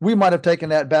position, we might have taken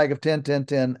that bag of 10, 10,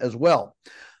 10 as well.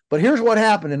 But here's what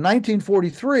happened in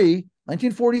 1943,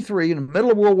 in the middle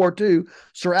of World War II,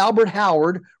 Sir Albert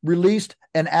Howard released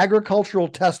an agricultural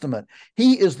testament.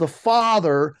 He is the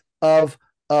father of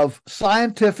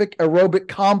scientific aerobic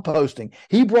composting.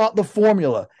 He brought the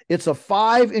formula. It's a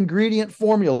 5-ingredient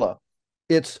formula.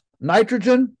 It's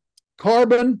nitrogen,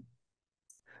 carbon,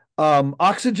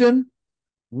 oxygen,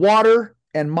 water,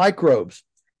 and microbes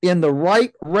in the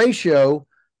right ratio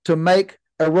to make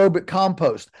aerobic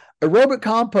compost. Aerobic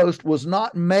compost was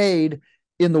not made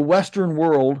in the Western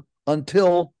world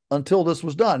until this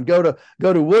was done. Go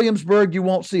to Williamsburg, you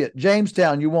won't see it.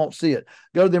 Jamestown, you won't see it.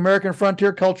 Go to the American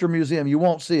Frontier Culture Museum, you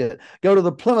won't see it. Go to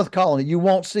the Plymouth Colony, you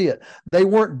won't see it. They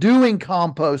weren't doing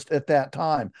compost at that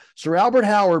time. Sir Albert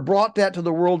Howard brought that to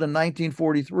the world in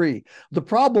 1943. The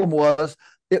problem was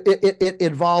it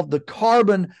involved the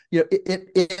carbon.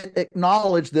 It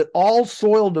acknowledged that all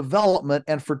soil development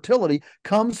and fertility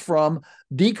comes from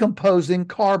decomposing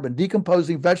carbon,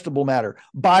 decomposing vegetable matter,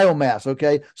 biomass.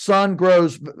 Okay, sun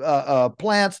grows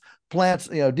plants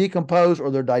decompose, or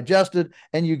they're digested,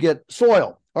 and you get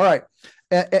soil. All right,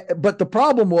 but the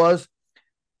problem was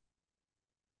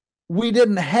we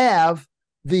didn't have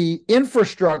the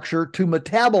infrastructure to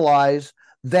metabolize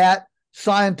that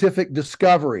scientific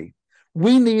discovery.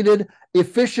 We needed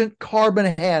efficient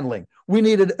carbon handling. We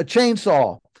needed a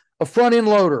chainsaw, a front end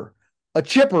loader, a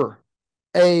chipper,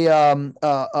 a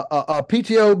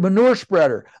PTO manure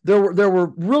spreader. There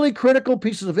were really critical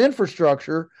pieces of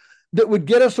infrastructure that would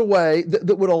get us away,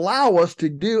 that would allow us to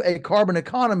do a carbon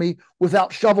economy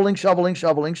without shoveling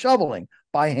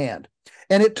by hand.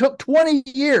 And it took 20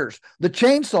 years. The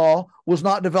chainsaw was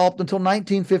not developed until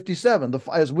 1957.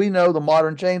 As we know, the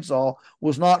modern chainsaw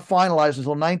was not finalized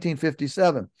until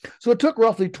 1957. So it took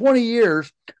roughly 20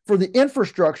 years for the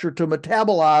infrastructure to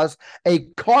metabolize a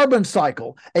carbon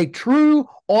cycle, a true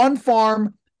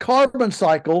on-farm carbon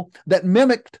cycle that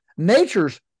mimicked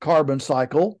nature's carbon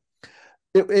cycle.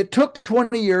 It took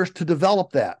 20 years to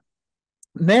develop that.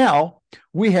 Now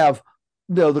we have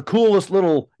the coolest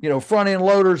little, front end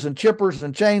loaders and chippers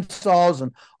and chainsaws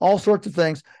and all sorts of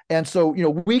things. And so,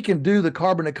 we can do the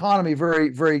carbon economy very,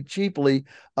 very cheaply,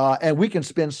 and we can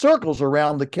spin circles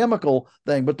around the chemical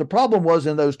thing. But the problem was,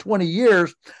 in those 20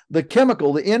 years, the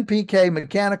NPK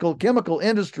mechanical chemical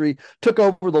industry took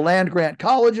over the land grant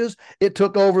colleges. It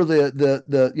took over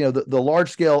the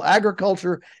large scale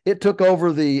agriculture. It took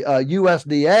over the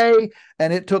USDA,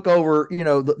 and it took over,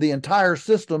 the entire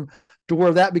system, to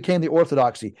where that became the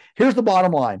orthodoxy. Here's the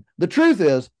bottom line. The truth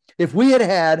is, if we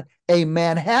had a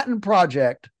Manhattan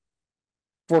Project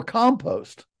for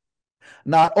compost,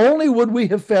 not only would we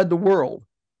have fed the world,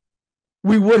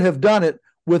 we would have done it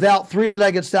without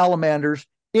three-legged salamanders,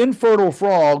 infertile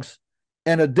frogs,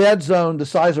 and a dead zone the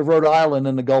size of Rhode Island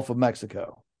in the Gulf of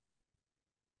Mexico.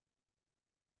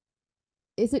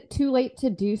 Is it too late to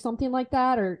do something like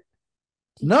that, or?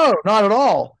 No, not at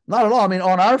all. Not at all. I mean,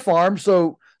 on our farm,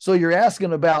 so you're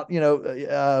asking about,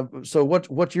 so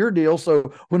what's your deal?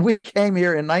 So when we came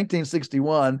here in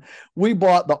 1961, we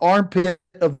bought the armpit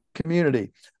of the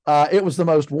community. It was the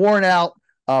most worn out,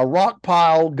 rock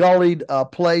pile, gullied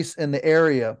place in the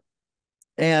area,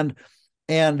 and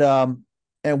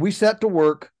we set to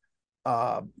work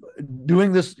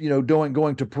doing this,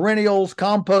 going to perennials,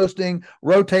 composting,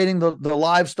 rotating the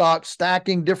livestock,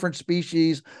 stacking different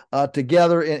species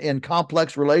together in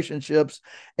complex relationships.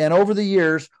 And over the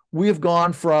years, we have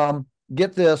gone from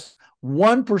get this,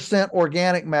 1%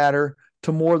 organic matter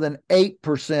to more than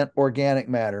 8% organic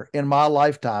matter in my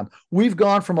lifetime. We've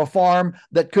gone from a farm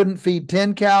that couldn't feed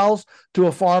 10 cows to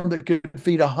a farm that could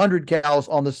feed 100 cows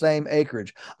on the same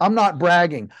acreage. I'm not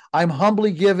bragging. I'm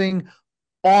humbly giving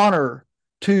honor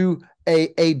to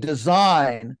a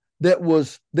design that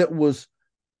was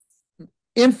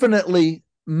infinitely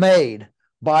made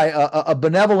by a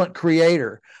benevolent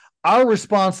creator. Our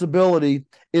responsibility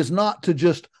is not to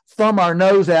just thumb our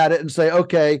nose at it and say,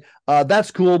 okay,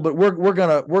 that's cool, but we're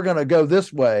gonna go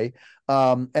this way,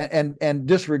 and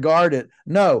disregard it.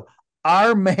 No,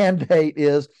 our mandate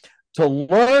is to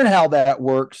learn how that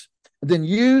works, then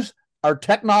use our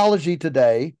technology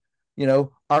today,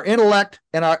 our intellect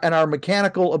and our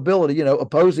mechanical ability,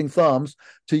 opposing thumbs,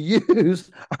 to use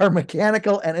our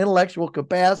mechanical and intellectual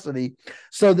capacity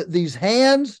so that these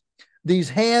hands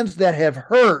that have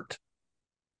hurt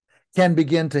can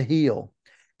begin to heal.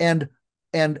 And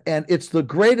it's the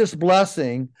greatest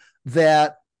blessing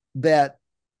that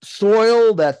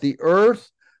soil, that the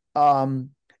earth,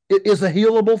 it is a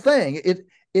healable thing.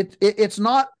 It's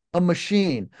not a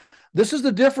machine. This is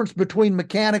the difference between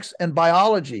mechanics and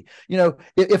biology.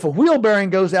 If a wheel bearing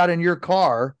goes out in your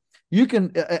car, you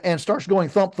can and starts going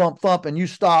thump, thump, thump, and you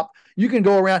stop. You can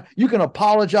go around. You can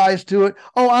apologize to it.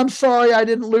 Oh, I'm sorry, I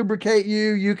didn't lubricate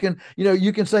you. You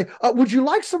can say, would you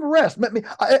like some rest?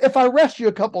 If I rest you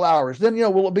a couple hours, then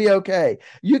will it be okay?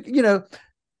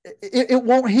 It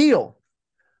won't heal.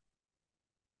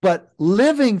 But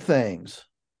living things,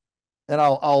 and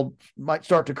I'll might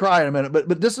start to cry in a minute,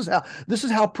 but this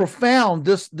is how profound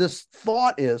this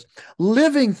thought is.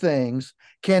 Living things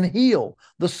can heal.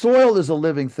 The soil is a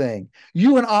living thing.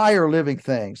 You and I are living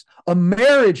things. A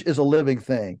marriage is a living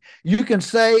thing. You can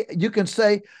say,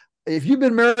 if you've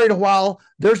been married a while,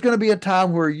 there's going to be a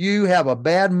time where you have a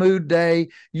bad mood day.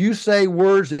 You say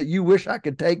words that you wish I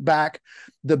could take back.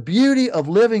 The beauty of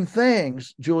living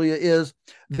things, Julia, is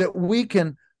that we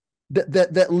can,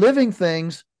 that living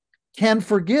things can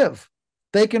forgive.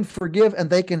 They can forgive and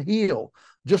they can heal.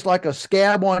 Just like a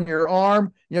scab on your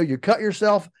arm, you cut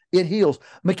yourself, it heals.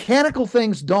 Mechanical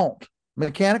things don't.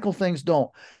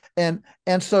 And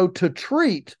so to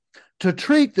treat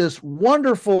this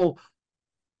wonderful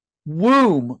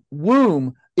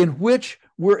womb in which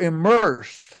we're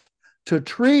immersed, to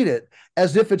treat it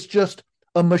as if it's just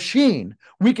a machine.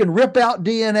 We can rip out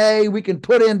DNA, we can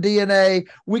put in DNA,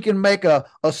 we can make a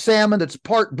salmon that's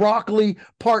part broccoli,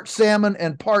 part salmon,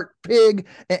 and part pig,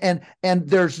 and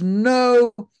there's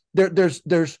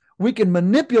we can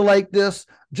manipulate this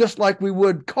just like we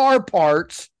would car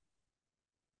parts.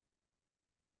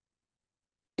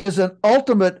 Is an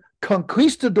ultimate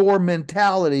conquistador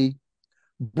mentality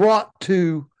brought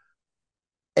to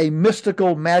a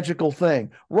mystical, magical thing.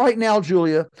 Right now,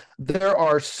 Julia, there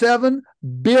are 7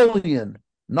 billion,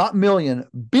 not million,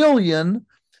 billion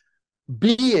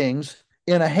beings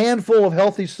in a handful of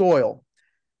healthy soil.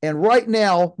 And right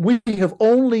now, we have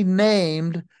only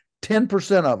named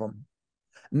 10% of them.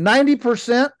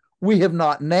 90% we have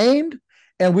not named,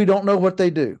 and we don't know what they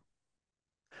do.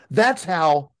 That's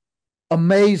how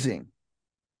amazing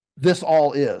this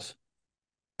all is.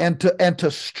 And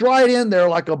to stride in there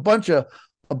like a bunch of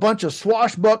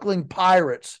swashbuckling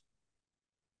pirates,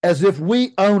 as if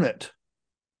we own it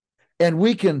and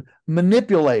we can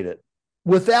manipulate it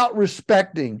without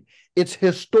respecting its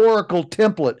historical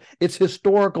template, its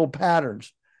historical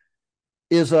patterns,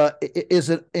 is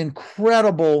an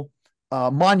incredible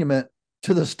monument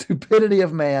to the stupidity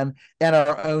of man and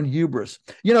our own hubris.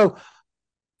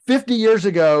 50 years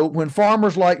ago, when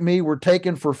farmers like me were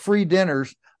taken for free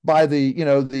dinners by the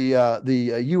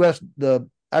U.S. the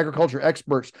agriculture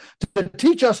experts to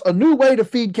teach us a new way to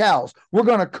feed cows. We're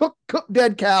going to cook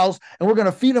dead cows and we're going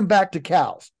to feed them back to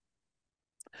cows.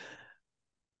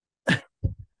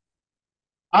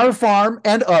 Our farm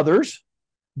and others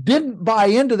didn't buy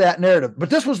into that narrative, but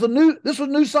this was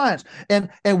new science, and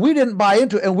we didn't buy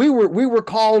into it, and we were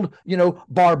called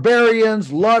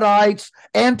barbarians, Luddites,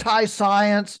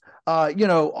 anti-science,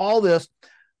 all this.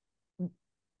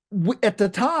 At the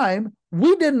time,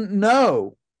 we didn't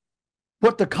know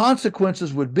what the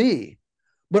consequences would be.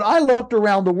 But I looked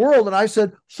around the world and I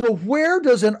said, so where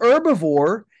does an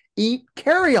herbivore eat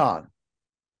carrion?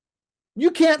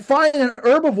 You can't find an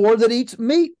herbivore that eats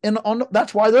meat, and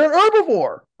that's why they're an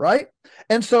herbivore, right?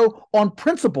 And so on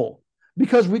principle,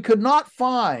 because we could not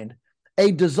find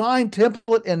a design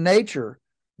template in nature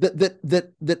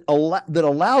that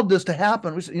allowed this to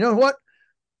happen, we said, you know what?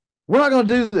 We're not going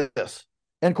to do this.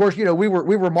 And of course, we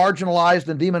were marginalized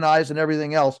and demonized and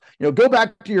everything else. Go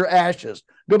back to your ashes.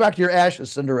 Go back to your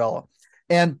ashes, Cinderella.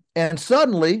 And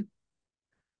suddenly,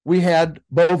 we had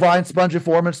bovine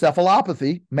spongiform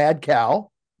encephalopathy, mad cow,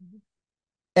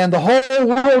 and the whole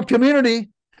world community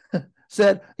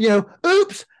said,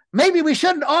 oops, maybe we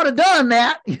shouldn't ought to done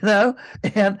that,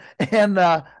 and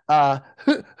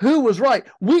who was right?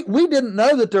 We didn't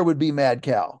know that there would be mad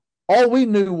cow. All we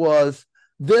knew was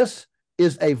this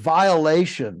is a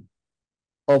violation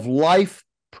of life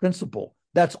principle.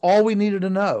 That's all we needed to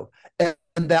know, and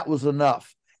that was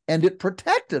enough. And it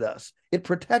protected us. It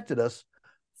protected us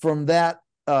from that,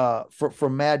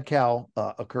 from mad cow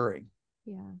occurring.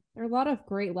 Yeah, there are a lot of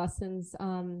great lessons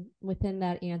within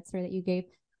that answer that you gave.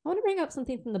 I want to bring up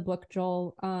something from the book,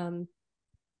 Joel. There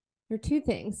are two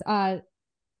things.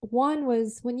 One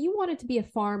was when you wanted to be a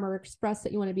farmer, expressed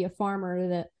that you want to be a farmer,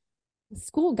 the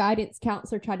school guidance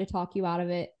counselor tried to talk you out of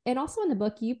it. And also in the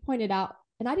book, you pointed out,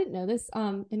 and I didn't know this,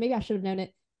 and maybe I should have known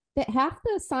it, that half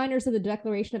the signers of the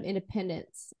Declaration of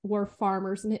Independence were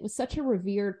farmers, and it was such a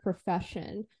revered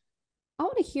profession. I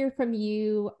want to hear from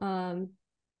you. I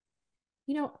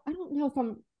don't know if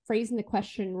I'm phrasing the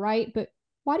question right, but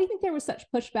why do you think there was such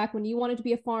pushback when you wanted to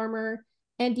be a farmer?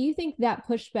 And do you think that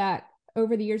pushback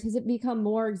over the years, has it become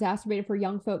more exacerbated for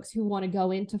young folks who want to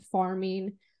go into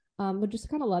farming? Would just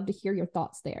kind of love to hear your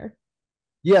thoughts there.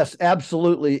 Yes,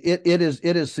 absolutely. It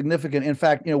is significant. In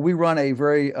fact, we run a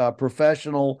very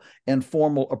professional and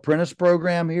formal apprentice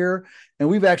program here, and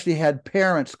we've actually had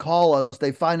parents call us.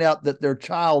 They find out that their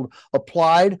child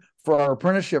applied for our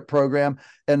apprenticeship program,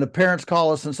 and the parents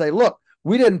call us and say, "Look,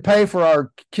 we didn't pay for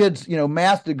our kids,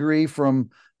 math degree from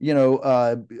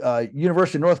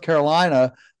University of North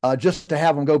Carolina just to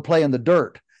have them go play in the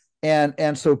dirt,"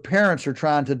 and so parents are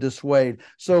trying to dissuade.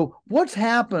 So what's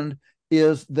happened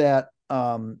is that.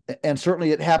 And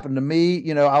certainly it happened to me.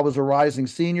 I was a rising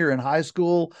senior in high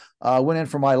school. Went in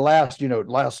for my last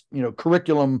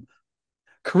curriculum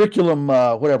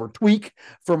whatever tweak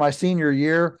for my senior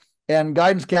year. And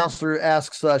guidance counselor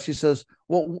asks, she says,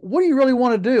 "Well, what do you really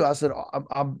want to do?" I said,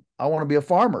 "I want to be a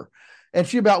farmer." And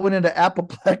she about went into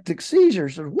apoplectic seizure.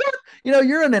 She said, "What?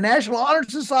 You're in the National Honor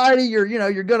Society.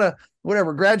 You're gonna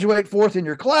graduate fourth in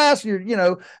your class.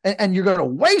 And you're gonna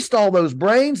waste all those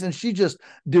brains." And she just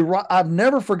I've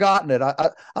never forgotten it.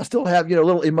 I still have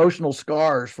little emotional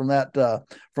scars from that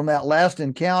last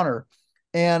encounter.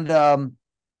 And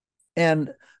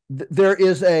there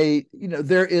is a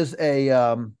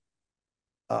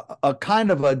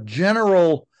kind of a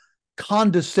general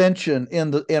condescension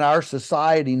in our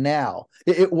society now.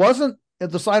 It wasn't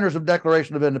at the signers of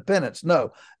Declaration of Independence.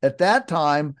 No, at that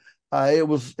time, it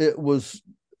was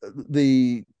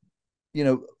the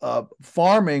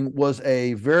farming was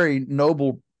a very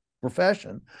noble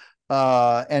profession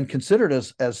and considered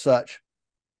as such.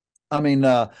 I mean,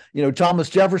 Thomas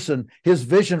Jefferson, his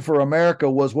vision for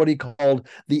America was what he called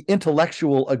the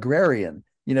intellectual agrarian.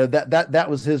 That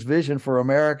was his vision for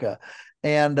America.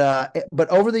 And but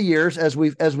over the years, as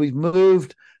we've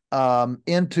moved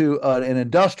into an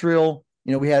industrial,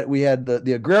 we had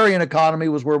the agrarian economy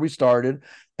was where we started,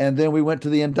 and then we went to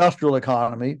the industrial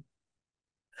economy,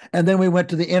 and then we went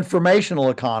to the informational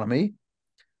economy.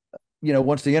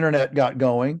 Once the internet got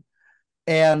going,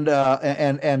 and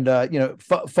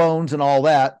phones and all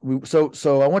that.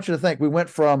 So I want you to think we went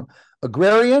from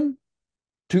agrarian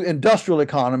to industrial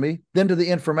economy, then to the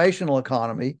informational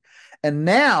economy, and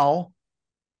now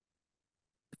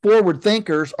forward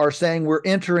thinkers are saying we're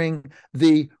entering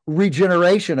the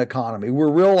regeneration economy.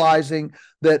 We're realizing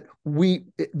that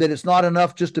it's not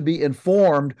enough just to be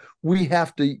informed. We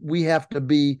have to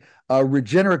be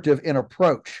regenerative in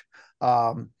approach,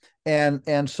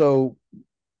 and so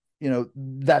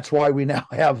that's why we now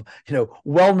have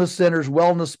wellness centers,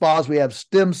 wellness spas. We have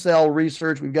stem cell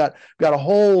research. We've got a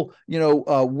whole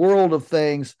world of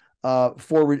things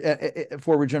for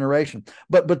regeneration.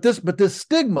 But this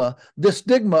stigma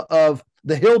of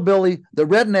the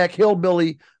redneck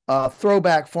hillbilly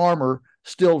throwback farmer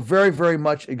still very, very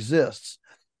much exists.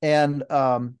 And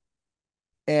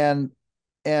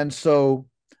so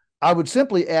I would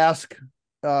simply ask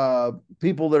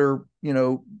people that are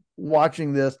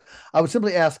watching this, I would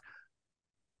simply ask,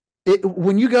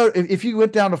 if you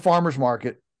went down to farmer's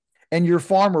market and your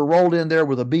farmer rolled in there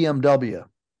with a BMW,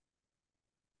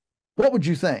 what would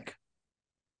you think?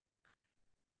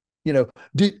 Do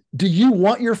you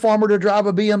want your farmer to drive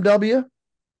a BMW?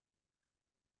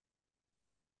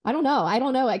 I don't know.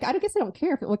 Like, I guess I don't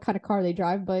care what kind of car they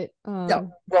drive, but yeah.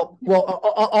 Well,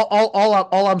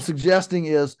 all I'm suggesting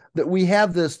is that we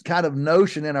have this kind of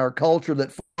notion in our culture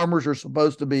that farmers are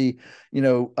supposed to be,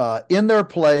 in their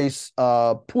place,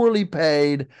 poorly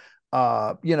paid,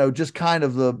 just kind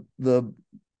of the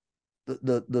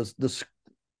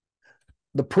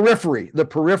the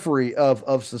periphery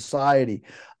of society.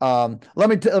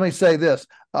 Let me say this.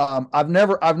 I've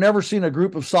never seen a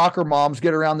group of soccer moms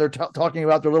get around there talking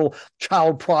about their little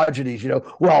child prodigies.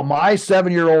 Well, my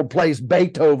 7-year-old plays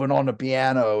Beethoven on the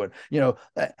piano,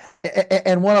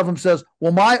 and one of them says,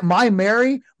 well, my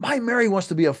Mary wants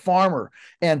to be a farmer,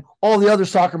 and all the other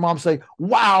soccer moms say,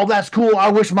 wow, that's cool. I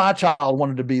wish my child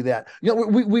wanted to be that.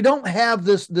 We don't have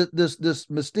this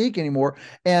mystique anymore,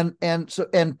 and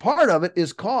part of it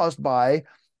is caused by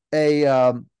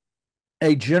a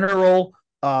general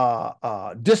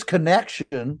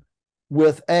disconnection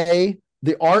with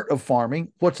the art of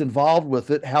farming, what's involved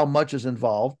with it, how much is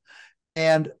involved,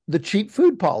 and the cheap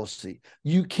food policy.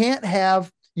 You can't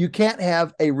have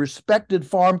a respected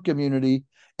farm community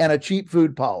and a cheap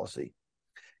food policy.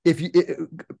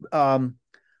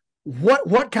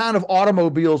 What kind of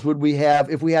automobiles would we have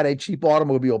if we had a cheap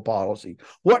automobile policy?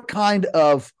 What kind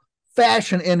of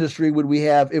fashion industry would we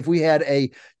have if we had a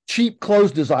cheap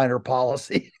clothes designer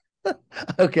policy?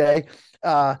 Okay.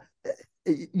 That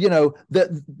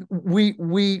we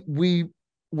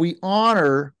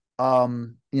honor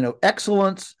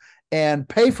excellence and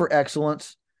pay for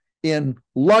excellence in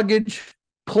luggage,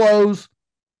 clothes,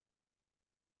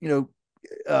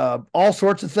 all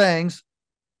sorts of things,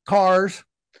 cars,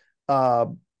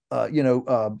 flat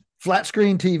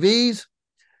screen TVs,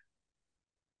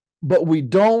 but we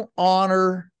don't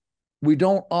honor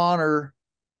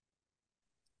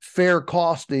fair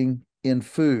costing in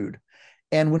food.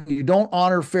 And when you don't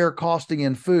honor fair costing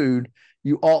in food,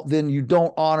 then you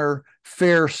don't honor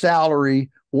fair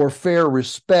salary or fair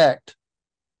respect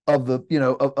of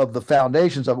the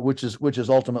foundations of it, which is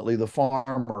ultimately the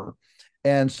farmer.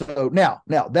 And so now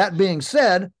that being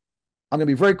said, I'm going to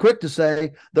be very quick to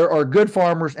say there are good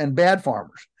farmers and bad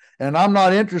farmers, and I'm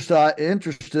not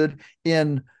interested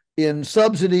in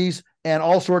subsidies and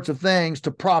all sorts of things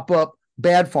to prop up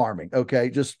bad farming. Okay,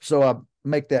 just so I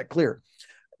make that clear.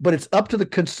 But it's up to the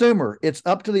consumer. It's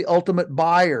up to the ultimate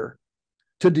buyer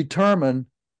to determine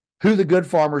who the good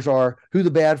farmers are, who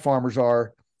the bad farmers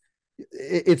are.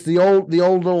 It's the old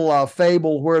little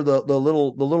fable where the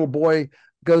little boy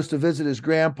goes to visit his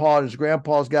grandpa, and his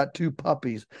grandpa's got 2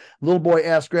 puppies. The little boy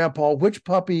asks grandpa, which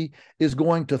puppy is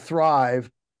going to thrive?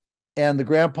 And the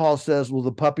grandpa says, well,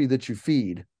 the puppy that you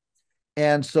feed.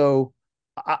 And so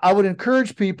I would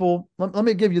encourage people, let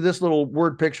me give you this little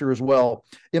word picture as well.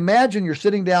 Imagine you're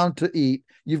sitting down to eat.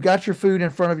 You've got your food in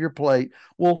front of your plate.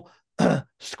 Well,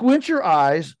 squint your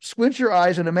eyes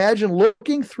and imagine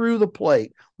looking through the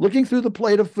plate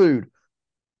of food.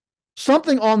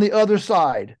 Something on the other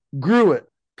side grew it,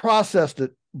 processed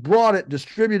it, brought it,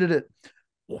 distributed it.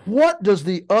 What does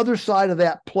the other side of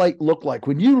that plate look like?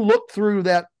 When you look through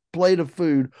that plate of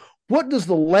food, what does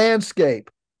the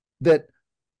landscape that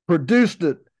produced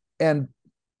it and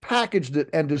packaged it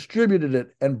and distributed it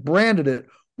and branded it,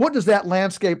 what does that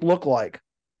landscape look like?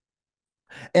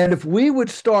 And if we would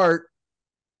start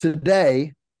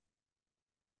today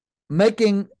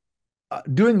doing the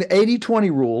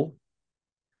 80-20 rule,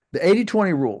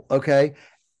 okay,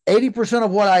 80%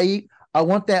 of what I eat, I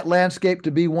want that landscape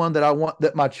to be one that I want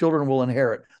that my children will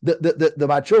inherit, that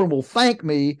my children will thank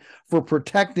me for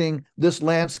protecting this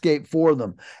landscape for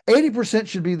them. 80%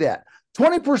 should be that.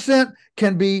 20%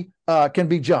 can be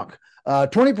junk.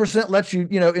 20% lets you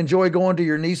enjoy going to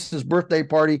your niece's birthday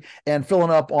party and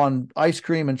filling up on ice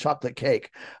cream and chocolate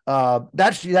cake.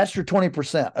 That's your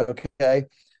 20%. Okay.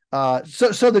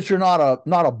 So that you're not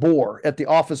a bore at the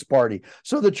office party,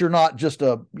 so that you're not just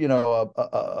a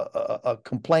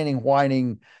complaining,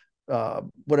 whining, a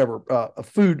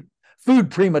food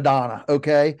prima donna.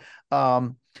 Okay.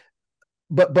 But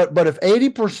if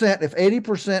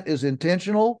 80% is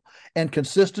intentional and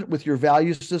consistent with your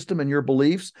value system and your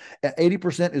beliefs,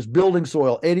 80% is building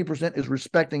soil, 80% is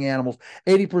respecting animals,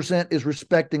 80% is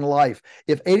respecting life.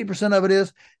 If 80% of it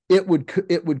is, it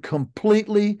would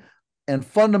completely and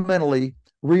fundamentally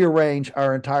rearrange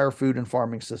our entire food and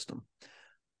farming system.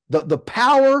 The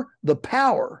power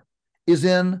is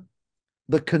in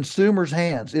the consumer's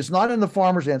hands. It's not in the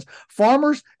farmer's hands.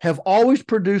 Farmers have always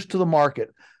produced to the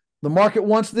market. The market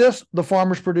wants this, the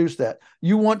farmers produce that.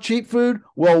 You want cheap food?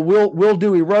 Well, we'll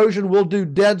do erosion, we'll do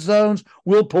dead zones,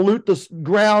 we'll pollute the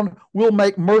ground, we'll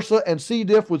make MRSA and C.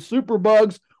 diff with super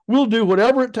bugs, we'll do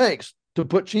whatever it takes to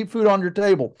put cheap food on your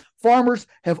table. Farmers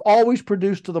have always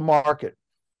produced to the market.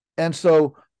 And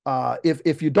so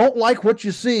if you don't like what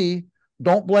you see,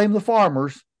 don't blame the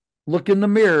farmers. Look in the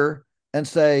mirror and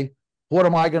say, what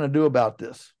am I going to do about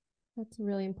this? That's a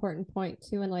really important point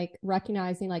too. And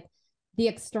recognizing the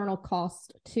external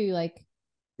cost too,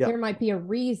 there might be a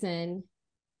reason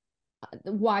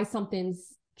why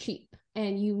something's cheap,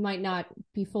 and you might not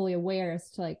be fully aware as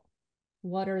to like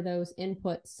what are those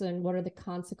inputs and what are the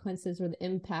consequences or the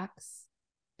impacts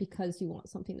because you want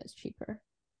something that's cheaper.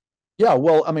 Yeah,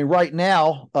 well, I mean, right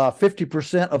now,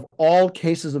 50% of all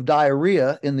cases of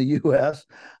diarrhea in the U.S.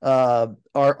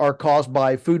 Are caused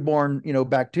by foodborne,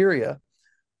 bacteria.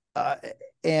 Uh,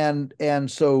 and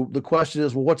so the question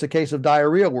is, well, what's a case of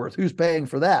diarrhea worth? Who's paying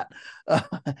for that?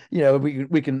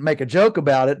 We can make a joke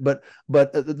about it, but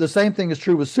the same thing is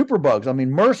true with superbugs. I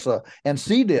mean, MRSA and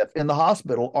C. diff in the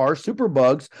hospital are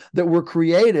superbugs that were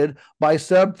created by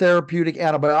subtherapeutic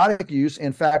antibiotic use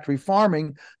in factory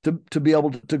farming to be able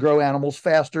to grow animals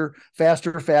faster,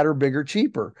 fatter, bigger,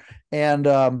 cheaper. And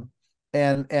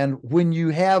when you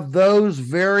have those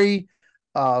very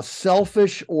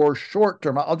selfish or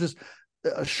short-term,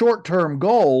 short-term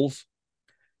goals,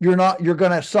 you're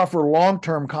going to suffer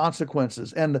long-term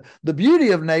consequences. And the beauty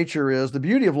of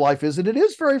life is that it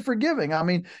is very forgiving. I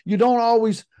mean, you don't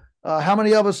always, how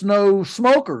many of us know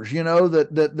smokers,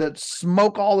 that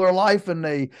smoke all their life and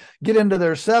they get into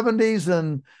their 70s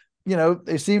and,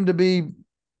 they seem to be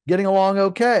getting along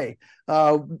okay.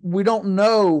 We don't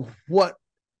know what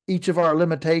each of our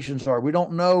limitations are. We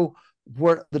don't know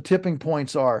where the tipping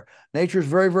points are. Nature is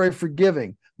very, very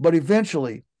forgiving, but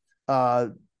eventually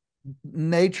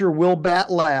nature will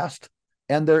bat last,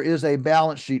 and there is a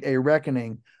balance sheet, a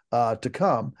reckoning to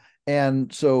come.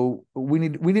 And so we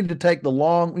need to take the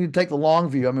long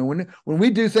view. I mean, when we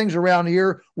do things around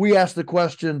here, we ask the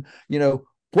question,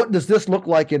 what does this look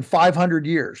like in 500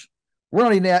 years? We're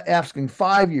not even asking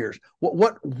 5 years.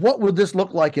 What would this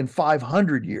look like in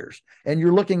 500 years? And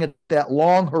you're looking at that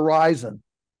long horizon.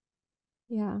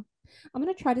 Yeah. I'm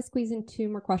going to try to squeeze in 2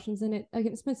 more questions in it.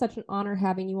 Again, it's been such an honor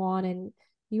having you on, and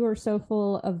you are so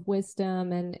full of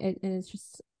wisdom, and it's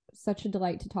just such a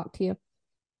delight to talk to you.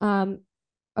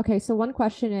 Okay, so one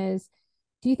question is,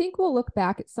 do you think we'll look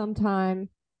back at some time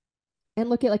and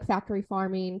look at like factory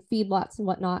farming, feedlots and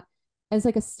whatnot as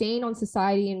like a stain on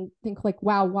society and think like,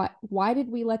 wow, why did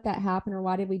we let that happen, or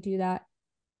why did we do that?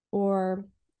 Or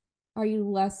are you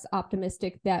less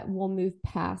optimistic that we'll move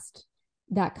past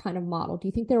that kind of model? Do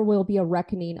you think there will be a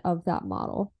reckoning of that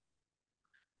model?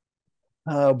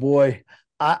 Oh boy,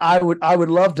 I would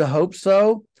love to hope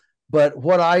so, but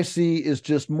what I see is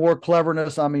just more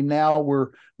cleverness. I mean, now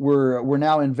we're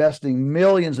now investing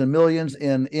millions and millions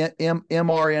in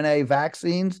mRNA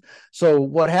vaccines. So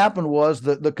what happened was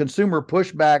that the consumer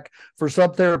pushback for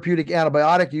subtherapeutic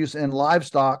antibiotic use in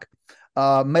livestock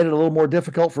made it a little more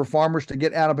difficult for farmers to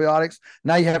get antibiotics.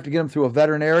 Now you have to get them through a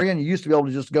veterinarian. You used to be able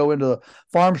to just go into the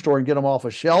farm store and get them off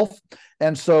a shelf.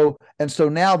 And so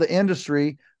now the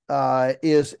industry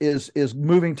is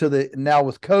moving to now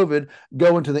with COVID,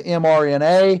 going to the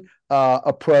mRNA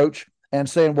approach and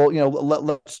saying,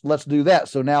 well, let's do that.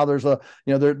 So now there's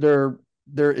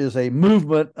there is a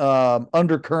movement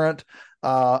undercurrent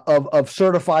of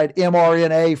certified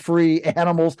mRNA free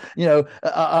animals,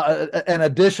 an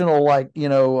additional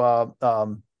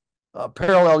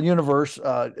parallel universe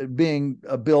being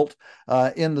built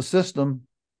in the system.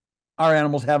 Our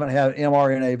animals haven't had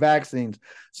mRNA vaccines.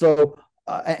 So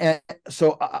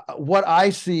what I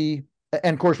see,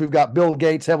 and of course we've got Bill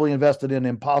Gates heavily invested in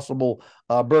Impossible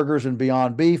Burgers and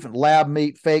Beyond Beef and lab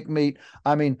meat, fake meat.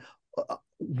 I mean,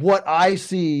 what I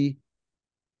see,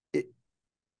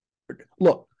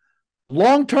 look,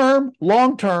 long term,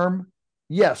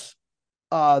 yes,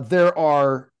 there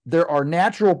are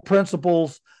natural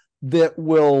principles that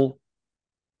will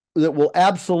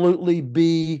absolutely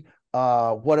be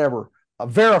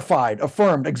verified,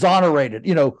 affirmed, exonerated,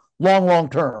 long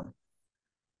term.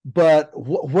 But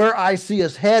where I see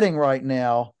us heading right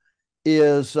now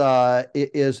is the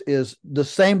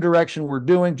same direction we're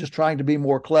doing, just trying to be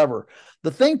more clever.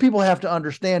 The thing people have to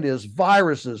understand is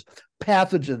viruses,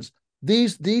 pathogens,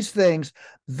 these things,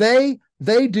 they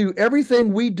do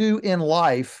everything we do in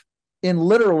life in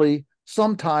literally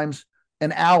sometimes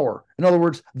an hour. In other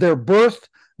words, they're birthed,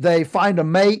 they find a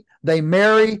mate, they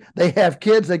marry, they have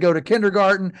kids, they go to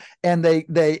kindergarten, and they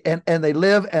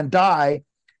live and die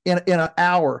in an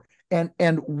hour.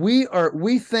 And we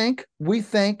think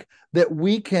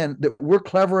that we're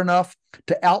clever enough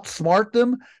to outsmart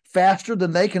them faster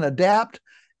than they can adapt.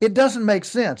 It doesn't make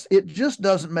sense. It just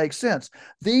doesn't make sense.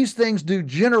 These things do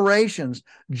generational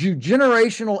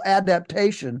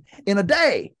adaptation in a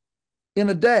day.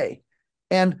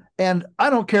 And I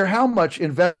don't care how much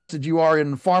invested you are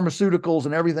in pharmaceuticals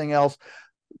and everything else,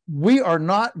 we are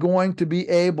not going to be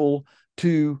able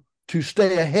to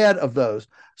stay ahead of those.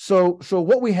 So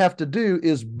what we have to do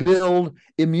is build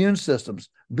immune systems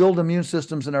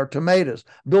in our tomatoes,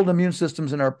 build immune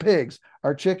systems in our pigs,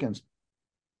 our chickens.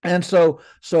 And so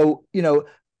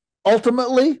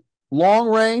ultimately, long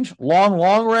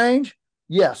range,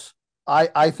 yes,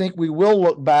 I think we will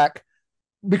look back,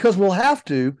 because we'll have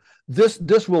to.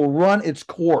 This will run its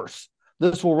course.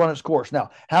 This will run its course. Now,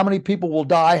 how many people will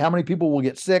die? How many people will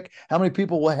get sick? How many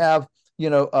people will have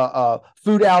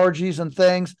food allergies and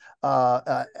things?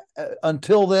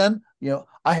 Until then,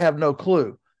 I have no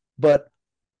clue. But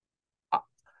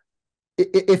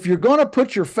if you're going to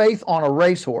put your faith on a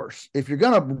racehorse, if you're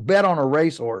going to bet on a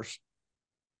racehorse,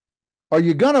 are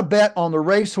you going to bet on the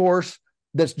racehorse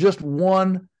that's just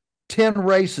won 10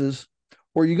 races,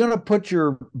 or are you going to put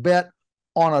your bet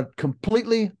on a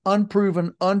completely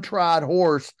unproven, untried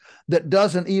horse that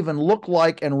doesn't even look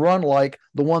like and run like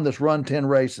the one that's run 10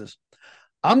 races?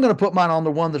 I'm going to put mine on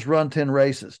the one that's run 10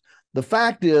 races. The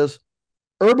fact is,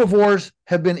 herbivores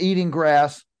have been eating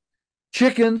grass.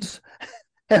 Chickens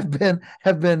have been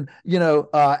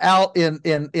out in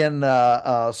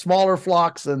smaller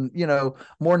flocks and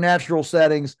more natural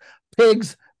settings.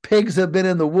 Pigs have been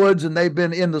in the woods, and they've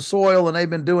been in the soil, and they've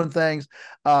been doing things.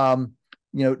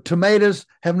 Tomatoes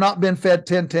have not been fed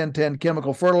 10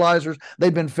 chemical fertilizers.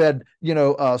 They've been fed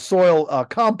soil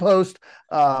compost,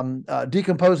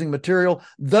 decomposing material.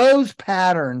 Those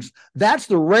patterns, that's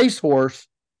the racehorse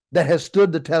that has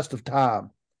stood the test of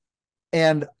time,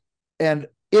 and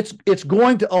it's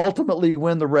going to ultimately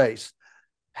win the race.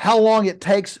 How long it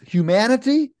takes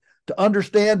humanity to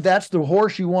understand that's the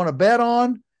horse you want to bet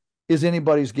on is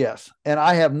anybody's guess. And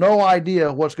I have no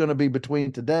idea what's going to be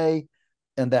between today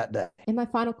and that day. And my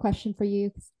final question for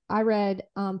you, I read,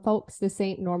 folks, this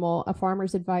ain't normal, a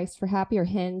farmer's advice for happier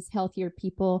hens, healthier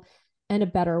people, and a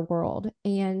better world.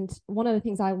 And one of the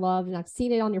things I love, and I've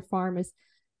seen it on your farm, is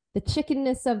the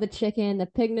chickenness of the chicken, the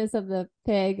pigness of the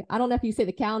pig. I don't know if you say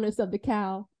the cowness of the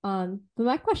cow. But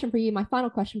my final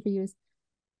question for you is,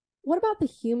 what about the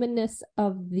humanness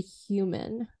of the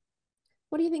human?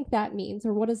 What do you think that means,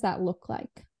 or what does that look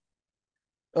like?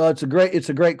 It's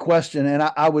a great question, and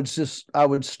I would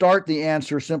start the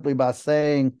answer simply by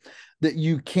saying that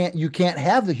you can't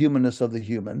have the humanness of the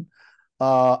human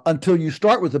until you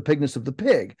start with the pigness of the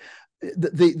pig.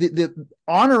 The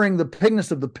honoring the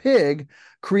pigness of the pig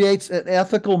creates an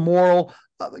ethical, moral,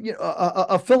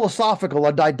 a philosophical,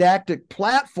 a didactic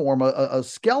platform, a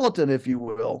skeleton, if you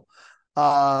will,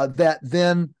 that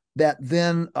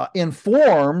then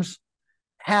informs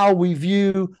how we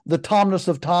view the Tomness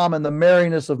of Tom and the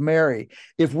merriness of Mary.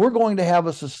 If we're going to have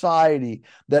a society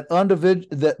that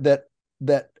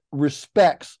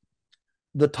respects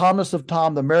the Tomness of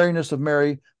Tom, the merriness of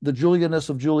Mary, the Julianness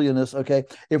of Julianness, okay,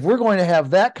 if we're going to have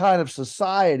that kind of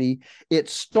society, it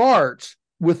starts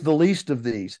with the least of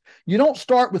these. You don't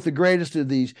start with the greatest of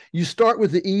these. You start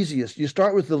with the easiest. You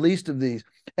start with the least of these.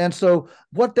 And so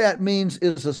what that means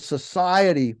is a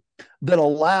society that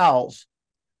allows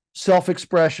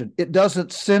self-expression. It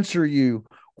doesn't censor you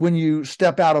when you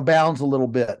step out of bounds a little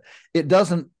bit. It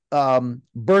doesn't burn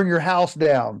your house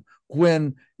down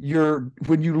when you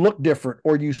look different,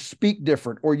 or you speak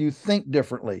different, or you think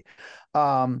differently.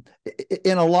 In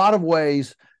a lot of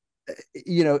ways,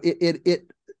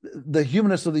 the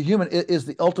humanness of the human is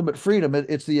the ultimate freedom.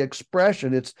 It's the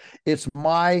expression. It's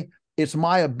my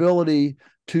ability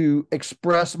to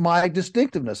express my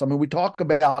distinctiveness. I mean, we talk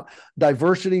about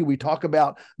diversity, we talk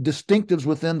about distinctives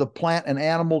within the plant and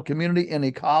animal community and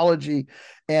ecology,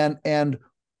 and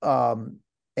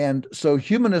so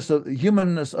humanness of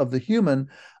the human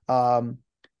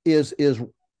is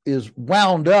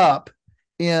wound up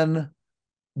in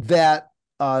that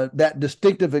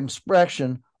distinctive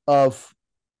expression of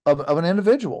an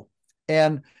individual,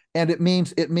 and it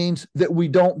means that we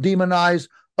don't demonize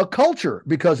a culture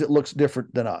because it looks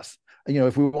different than us.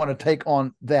 If we want to take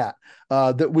on that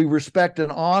we respect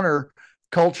and honor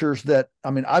cultures that,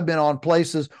 I've been on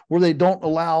places where they don't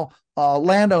allow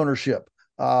land ownership.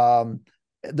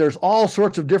 There's all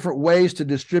sorts of different ways to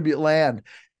distribute land.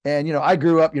 And, I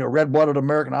grew up, red-blooded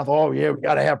American. I thought, oh yeah, we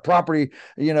got to have property,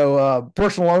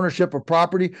 personal ownership of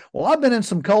property. Well, I've been in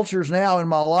some cultures now in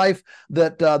my life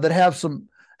that have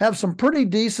some pretty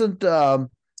decent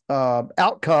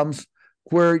outcomes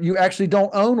where you actually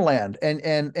don't own land.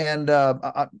 And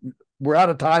we're out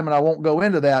of time, and I won't go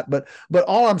into that. But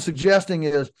all I'm suggesting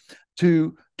is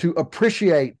to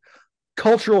appreciate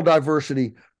cultural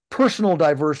diversity, personal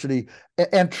diversity,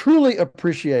 and truly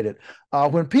appreciate it.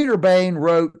 When Peter Bain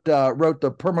wrote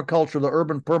the permaculture, the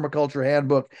urban permaculture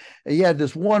handbook, he had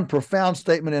this one profound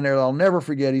statement in there that I'll never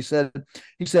forget. He said,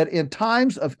 in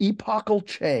times of epochal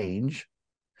change,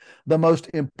 the most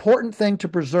important thing to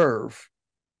preserve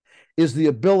is the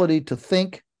ability to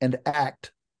think and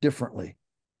act differently.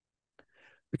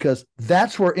 because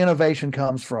that's where innovation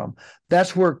comes from.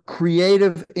 That's where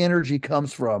creative energy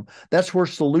comes from. That's where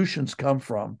solutions come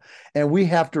from. And we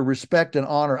have to respect and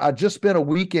honor. I just spent a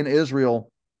week in Israel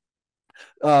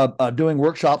doing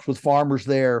workshops with farmers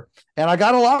there, and I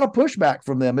got a lot of pushback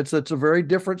from them. It's a very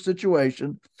different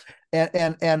situation,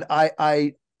 and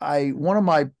I one of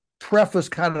my preface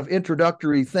kind of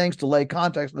introductory things to lay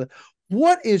context.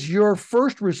 What is your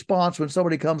first response when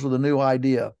somebody comes with a new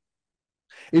idea?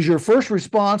 Is your first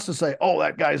response to say, "Oh,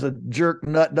 that guy's a jerk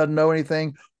nut, doesn't know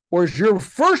anything," or is your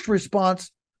first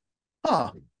response,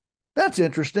 "Huh, that's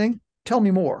interesting. Tell me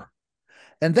more"?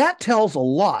 And that tells a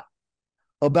lot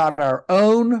about our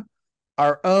own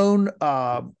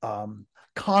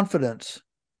confidence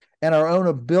and our own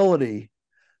ability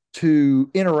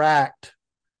to interact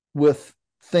with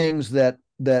things that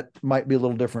might be a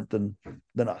little different than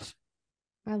us.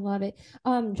 I love it.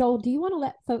 Joel, do you want to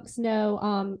let folks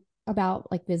know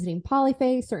about like visiting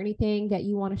Polyface or anything that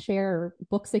you want to share, or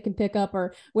books they can pick up,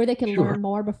 or where they can learn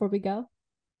more before we go?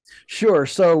 Sure.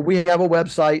 So we have a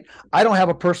website. I don't have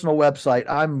a personal website.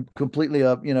 I'm completely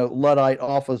a Luddite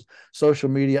off of social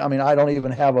media. I mean, I don't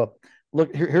even have a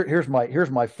look. Here's my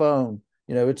phone.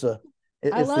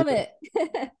 I love it.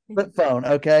 Flip phone.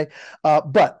 Okay.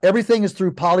 But everything is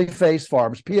through Polyface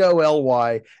Farms,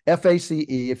 Polyface.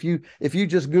 If you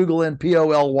just Google in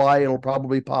Poly, it'll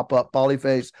probably pop up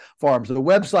Polyface Farms. The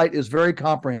website is very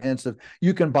comprehensive.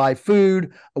 You can buy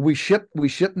food. We ship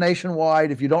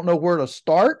nationwide. If you don't know where to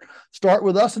start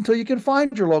with us until you can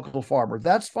find your local farmer.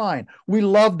 That's fine. We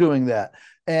love doing that.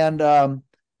 And I've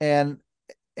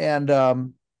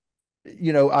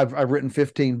written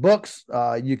 15 books.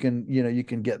 You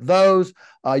can get those.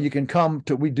 You can come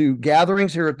to, we do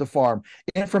gatherings here at the farm,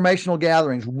 informational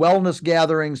gatherings, wellness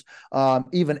gatherings,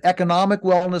 even economic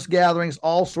wellness gatherings,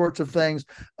 all sorts of things.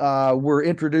 We're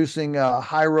introducing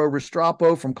Jairo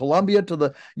Restrepo from Colombia to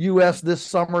the U.S. this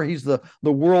summer. He's the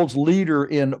world's leader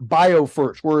in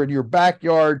bioferts, where in your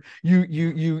backyard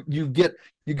you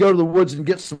go to the woods and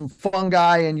get some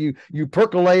fungi and you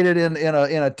percolate it in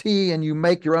a tea, and you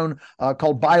make your own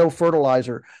called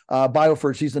biofertilizer.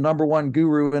 Bioferts. He's the number one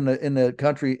guru in the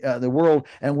country, the world,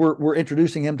 and we're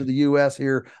introducing him to the U.S.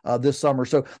 here this summer.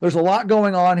 So there's a lot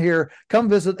going on here. Come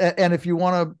visit, and if you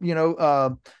want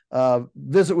to,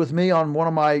 visit with me on one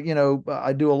of my,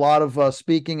 I do a lot of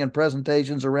speaking and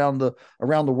presentations around the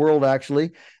world,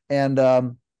 actually, and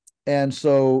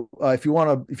so if you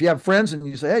have friends and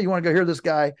you say, "Hey, you want to go hear this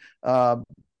guy?" I'll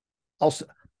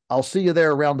see you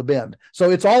there around the bend.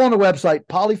 So it's all on the website,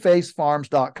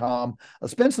 polyfacefarms.com.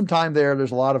 Spend some time there.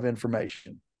 There's a lot of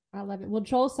information. I love it. Well,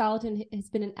 Joel Salatin, has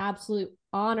been an absolute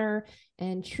honor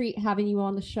and treat having you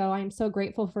on the show. I am so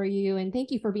grateful for you, and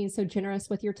thank you for being so generous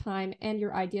with your time and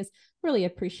your ideas. Really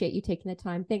appreciate you taking the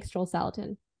time. Thanks, Joel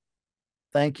Salatin.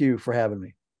 Thank you for having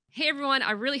me. Hey everyone,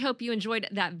 I really hope you enjoyed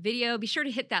that video. Be sure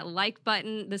to hit that like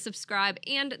button, the subscribe,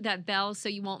 and that bell so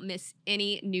you won't miss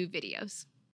any new videos.